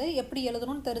 மில்லியன் வந்து எப்படி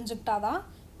எழுதணும்னு தெரிஞ்சுக்கிட்டா தான்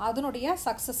அதனுடைய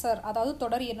சக்ஸஸர் அதாவது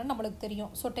தொடர் என்னன்னு நம்மளுக்கு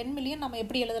தெரியும். ஸோ 10 மில்லியன் நம்ம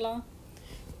எப்படி எழுதலாம்?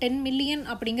 10 மில்லியன்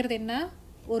அப்படிங்கிறது என்ன?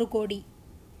 1 கோடி,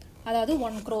 அதாவது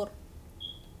 1 crore.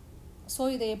 ஸோ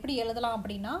இதை எப்படி எழுதலாம்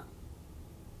அப்படின்னா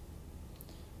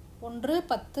 1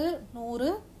 10 100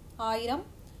 1000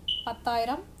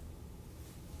 10,000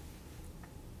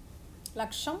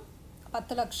 லட்சம்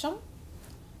 10 லட்சம்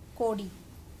கோடி.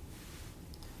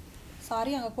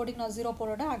 சாரி, அங்கே கோடிக்கு நான் 0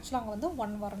 போட்டுவிட்டேன். ஆக்சுவலாக அங்கே வந்து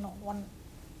 1 வரணும், 1.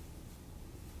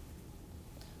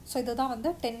 ஸோ இதுதான் வந்து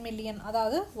 10 மில்லியன்,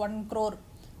 அதாவது 1 crore.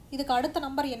 இதுக்கு அடுத்த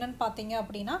நம்பர் என்னன்னு பார்த்தீங்க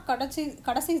அப்படின்னா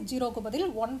கடைசி 0க்கு பதில்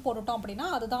 1 போட்டுட்டோம் அப்படின்னா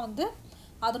அதுதான் வந்து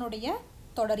அதனுடைய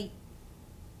தொடரி.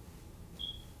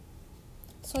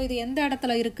 ஸோ இது எந்த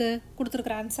இடத்துல இருக்குது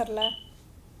கொடுத்துருக்குற ஆன்சரில்?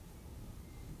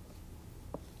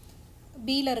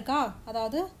 பியில் இருக்கா?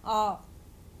 அதாவது ஆ.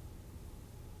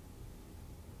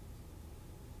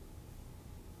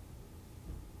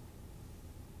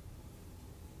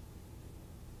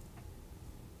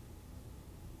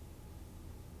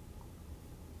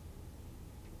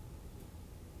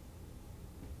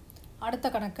 அடுத்த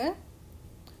கணக்கு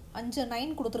 5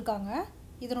 9 கொடுத்துருக்காங்க.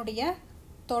 இதனுடைய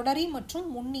தொடரி மற்றும்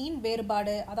முன்னியின்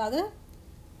வேறுபாடு, அதாவது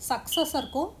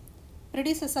சக்ஸஸருக்கும்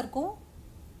ப்ரிடிசஸருக்கும்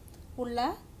உள்ள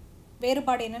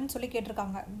வேறுபாடு என்னன்னு சொல்லி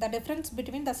கேட்டிருக்காங்க. The difference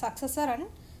between the successor and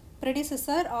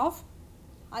ப்ரிடிசஸர் of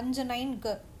 5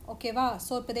 9க்கு. ஓகேவா?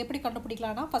 ஸோ இப்போ இதை எப்படி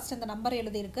கண்டுபிடிக்கலாம்னா ஃபஸ்ட் இந்த நம்பர்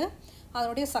எழுதியிருக்கு,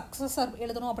 அதனுடைய சக்ஸஸர்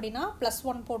எழுதணும் அப்படின்னா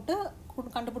 +1 போட்டு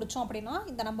கண்டுபிடிச்சோம் அப்படின்னா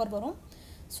இந்த நம்பர் வரும்.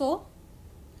 ஸோ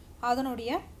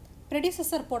அதனுடைய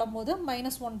ப்ரெடிசஸர் போடும்போது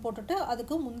 -1 போட்டுட்டு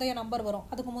அதுக்கு முந்தைய நம்பர் வரும்.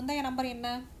 அதுக்கு முந்தைய நம்பர் என்ன?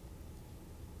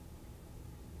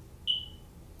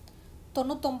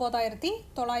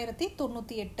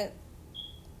 99,998,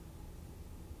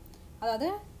 அதாவது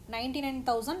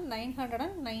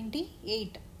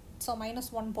 99,998. ஸோ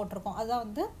 -1 போட்டிருக்கோம், அதுதான்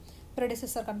வந்து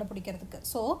ப்ரெடிசஸர் கண்டுபிடிக்கிறதுக்கு.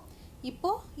 ஸோ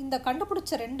இப்போது இந்த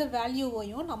கண்டுபிடிச்ச 2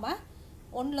 வேல்யூவையும் நம்ம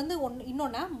ஒன்றுலேருந்து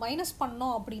இன்னொன்று மைனஸ்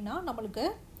பண்ணோம் அப்படின்னா நம்மளுக்கு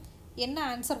என்ன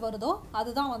ஆன்சர் வருதோ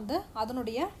அதுதான் வந்து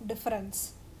அதனுடைய டிஃபரன்ஸ்.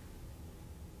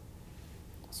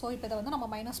 ஸோ இப்போ இதை வந்து நம்ம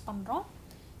மைனஸ் பண்ணுறோம்.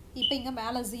 இப்போ இங்கே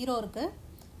மேலே 0 இருக்குது.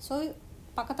 ஸோ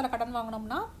பக்கத்தில் கடன்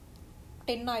வாங்கினோம்னா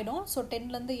 10 ஆகிடும். ஸோ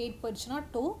 10லேருந்து 8 போயிடுச்சுன்னா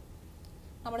 2.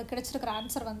 நம்மளுக்கு கிடைச்சிருக்கிற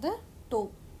ஆன்சர் வந்து 2.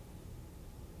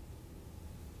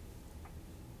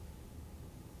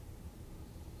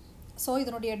 ஸோ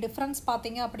இதனுடைய டிஃப்ரென்ஸ்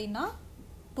பார்த்தீங்க அப்படின்னா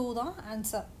 2 தான்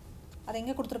ஆன்சர். அது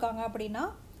எங்கே கொடுத்துருக்காங்க அப்படின்னா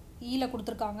ஈல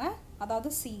கொடுத்துருக்காங்க, அதாவது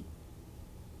சி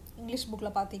இங்கிலீஷ்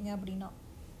புக்கில் பார்த்தீங்க அப்படின்னா.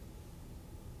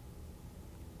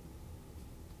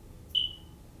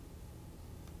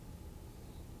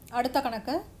 அடுத்த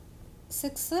கணக்கு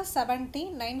 6 70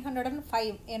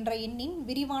 905 என்ற எண்ணின்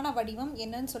விரிவான வடிவம்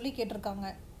என்னன்னு சொல்லி கேட்டிருக்காங்க.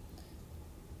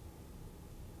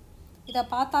 இதை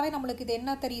பார்த்தாவே நம்மளுக்கு இது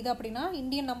என்ன தெரியுது அப்படின்னா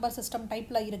இந்தியன் நம்பர் சிஸ்டம்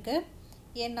டைப்பில் இருக்குது.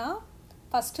 ஏன்னா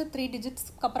ஃபஸ்ட்டு 3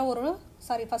 டிஜிட்ஸ்க்கு அப்புறம்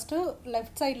ஃபஸ்ட்டு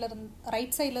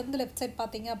ரைட் சைட்லேருந்து லெஃப்ட் சைட்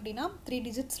பார்த்தீங்க அப்படின்னா 3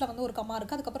 டிஜிட்ஸில் வந்து ஒரு கம்மா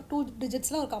இருக்குது, அதுக்கப்புறம் 2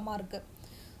 டிஜிட்ஸில் ஒரு கம்மா இருக்குது.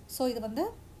 ஸோ இது வந்து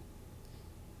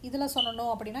இதில்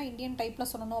சொல்லணும் அப்படின்னா இந்தியன்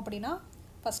டைப்பில் சொல்லணும் அப்படின்னா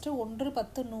ஃபஸ்ட்டு 1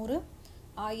 10 100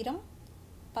 1000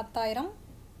 10,000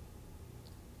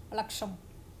 லட்சம்.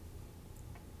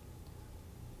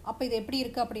 அப்போ இது எப்படி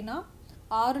இருக்குது அப்படின்னா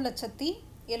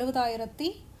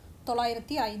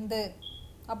 6,70,70,905.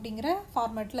 அப்படிங்கிற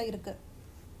ஃபார்மேட்டில் இருக்குது.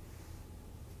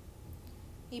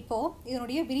 இப்போது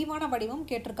இதனுடைய விரிவான வடிவம்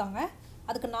கேட்டிருக்காங்க.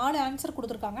 அதுக்கு 4 ஆன்சர்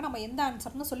கொடுத்துருக்காங்க. நம்ம எந்த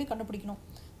ஆன்சர்னு சொல்லி கண்டுபிடிக்கணும்.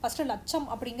 ஃபஸ்ட்டு லட்சம்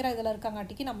அப்படிங்கிற இதில்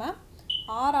இருக்காங்காட்டிக்கு நம்ம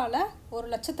 6ஆல் 1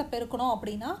 லட்சத்தை பெருக்கணும்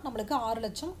அப்படின்னா நம்மளுக்கு 6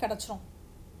 லட்சம் கிடச்சிரும்.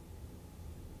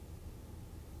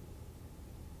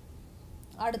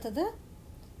 அடுத்தது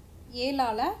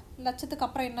 7ஆல் லட்சத்துக்கு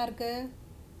அப்புறம் என்ன இருக்குது?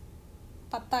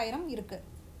 10,000 இருக்குது.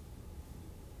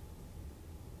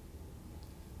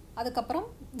 அதுக்கப்புறம்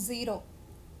 0.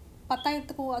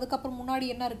 10,000க்கு அதுக்கப்புறம் முன்னாடி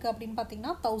என்ன இருக்குது அப்படின்னு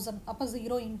பார்த்தீங்கன்னா 1000. அப்போ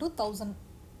 0 × 1000.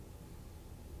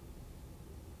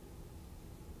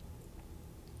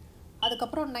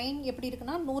 அதுக்கப்புறம் 9 எப்படி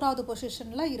இருக்குன்னா 100வது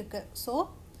பொசிஷனில் இருக்குது. ஸோ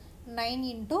 9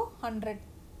 × 100.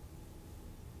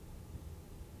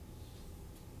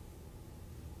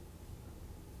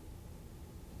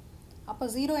 அப்போ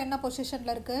 0 என்ன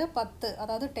பொசிஷனில் இருக்குது? 10,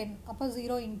 அதாவது 10. அப்போ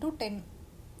 0 × 10.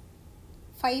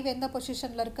 5 எந்த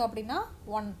பொசிஷனில் இருக்குது அப்படின்னா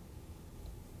 1.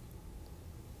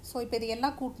 ஸோ இப்போ இது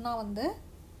எல்லாம் கூட்டினா வந்து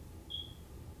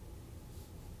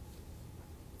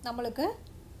நம்மளுக்கு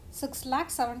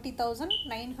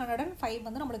 6,70,905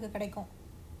 வந்து நம்மளுக்கு கிடைக்கும்.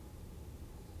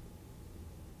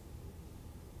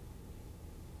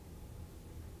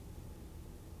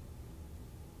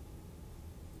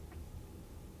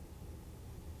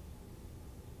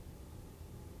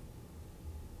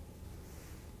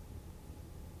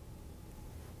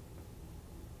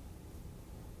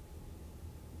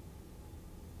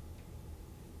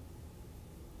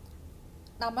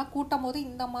 நம்ம கூட்டும் போது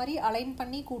இந்த மாதிரி அலைன்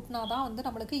பண்ணி கூட்டினா தான் வந்து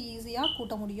நம்மளுக்கு ஈஸியாக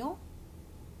கூட்ட முடியும்.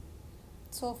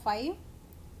 ஸோ 5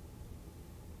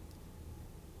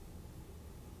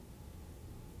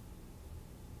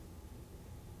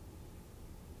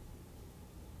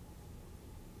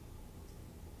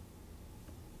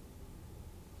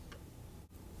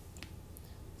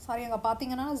 சாரி அங்கே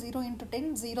பார்த்தீங்கன்னா 0 × 10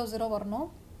 0 0 வரணும்.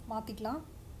 மாற்றிக்கலாம்.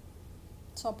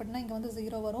 ஸோ அப்படின்னா இங்கே வந்து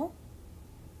 0 வரும்.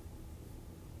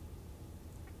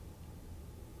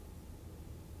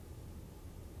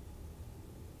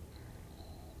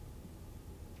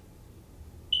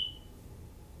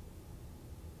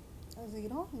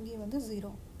 ஜீரோ இங்கே வந்து 0.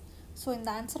 ஸோ இந்த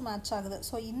ஆன்சர் மேட்ச் ஆகுது.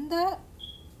 ஸோ இந்த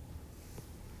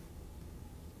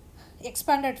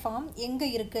எக்ஸ்பேண்டட் ஃபார்ம் எங்கே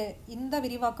இருக்குது, இந்த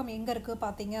விரிவாக்கம் எங்கே இருக்குது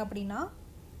பார்த்தீங்க அப்படின்னா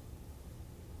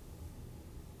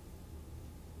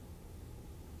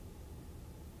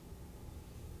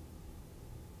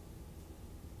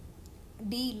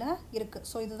டியில் இருக்குது.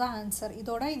 ஸோ இதுதான் ஆன்சர்.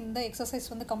 இதோட இந்த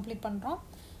எக்ஸசைஸ் வந்து கம்ப்ளீட் பண்ணுறோம்.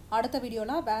 அடுத்த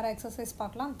வீடியோவில் வேறு எக்ஸசைஸ்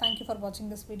பார்க்கலாம். தேங்க்யூ ஃபார்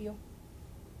வாட்சிங் திஸ் வீடியோ.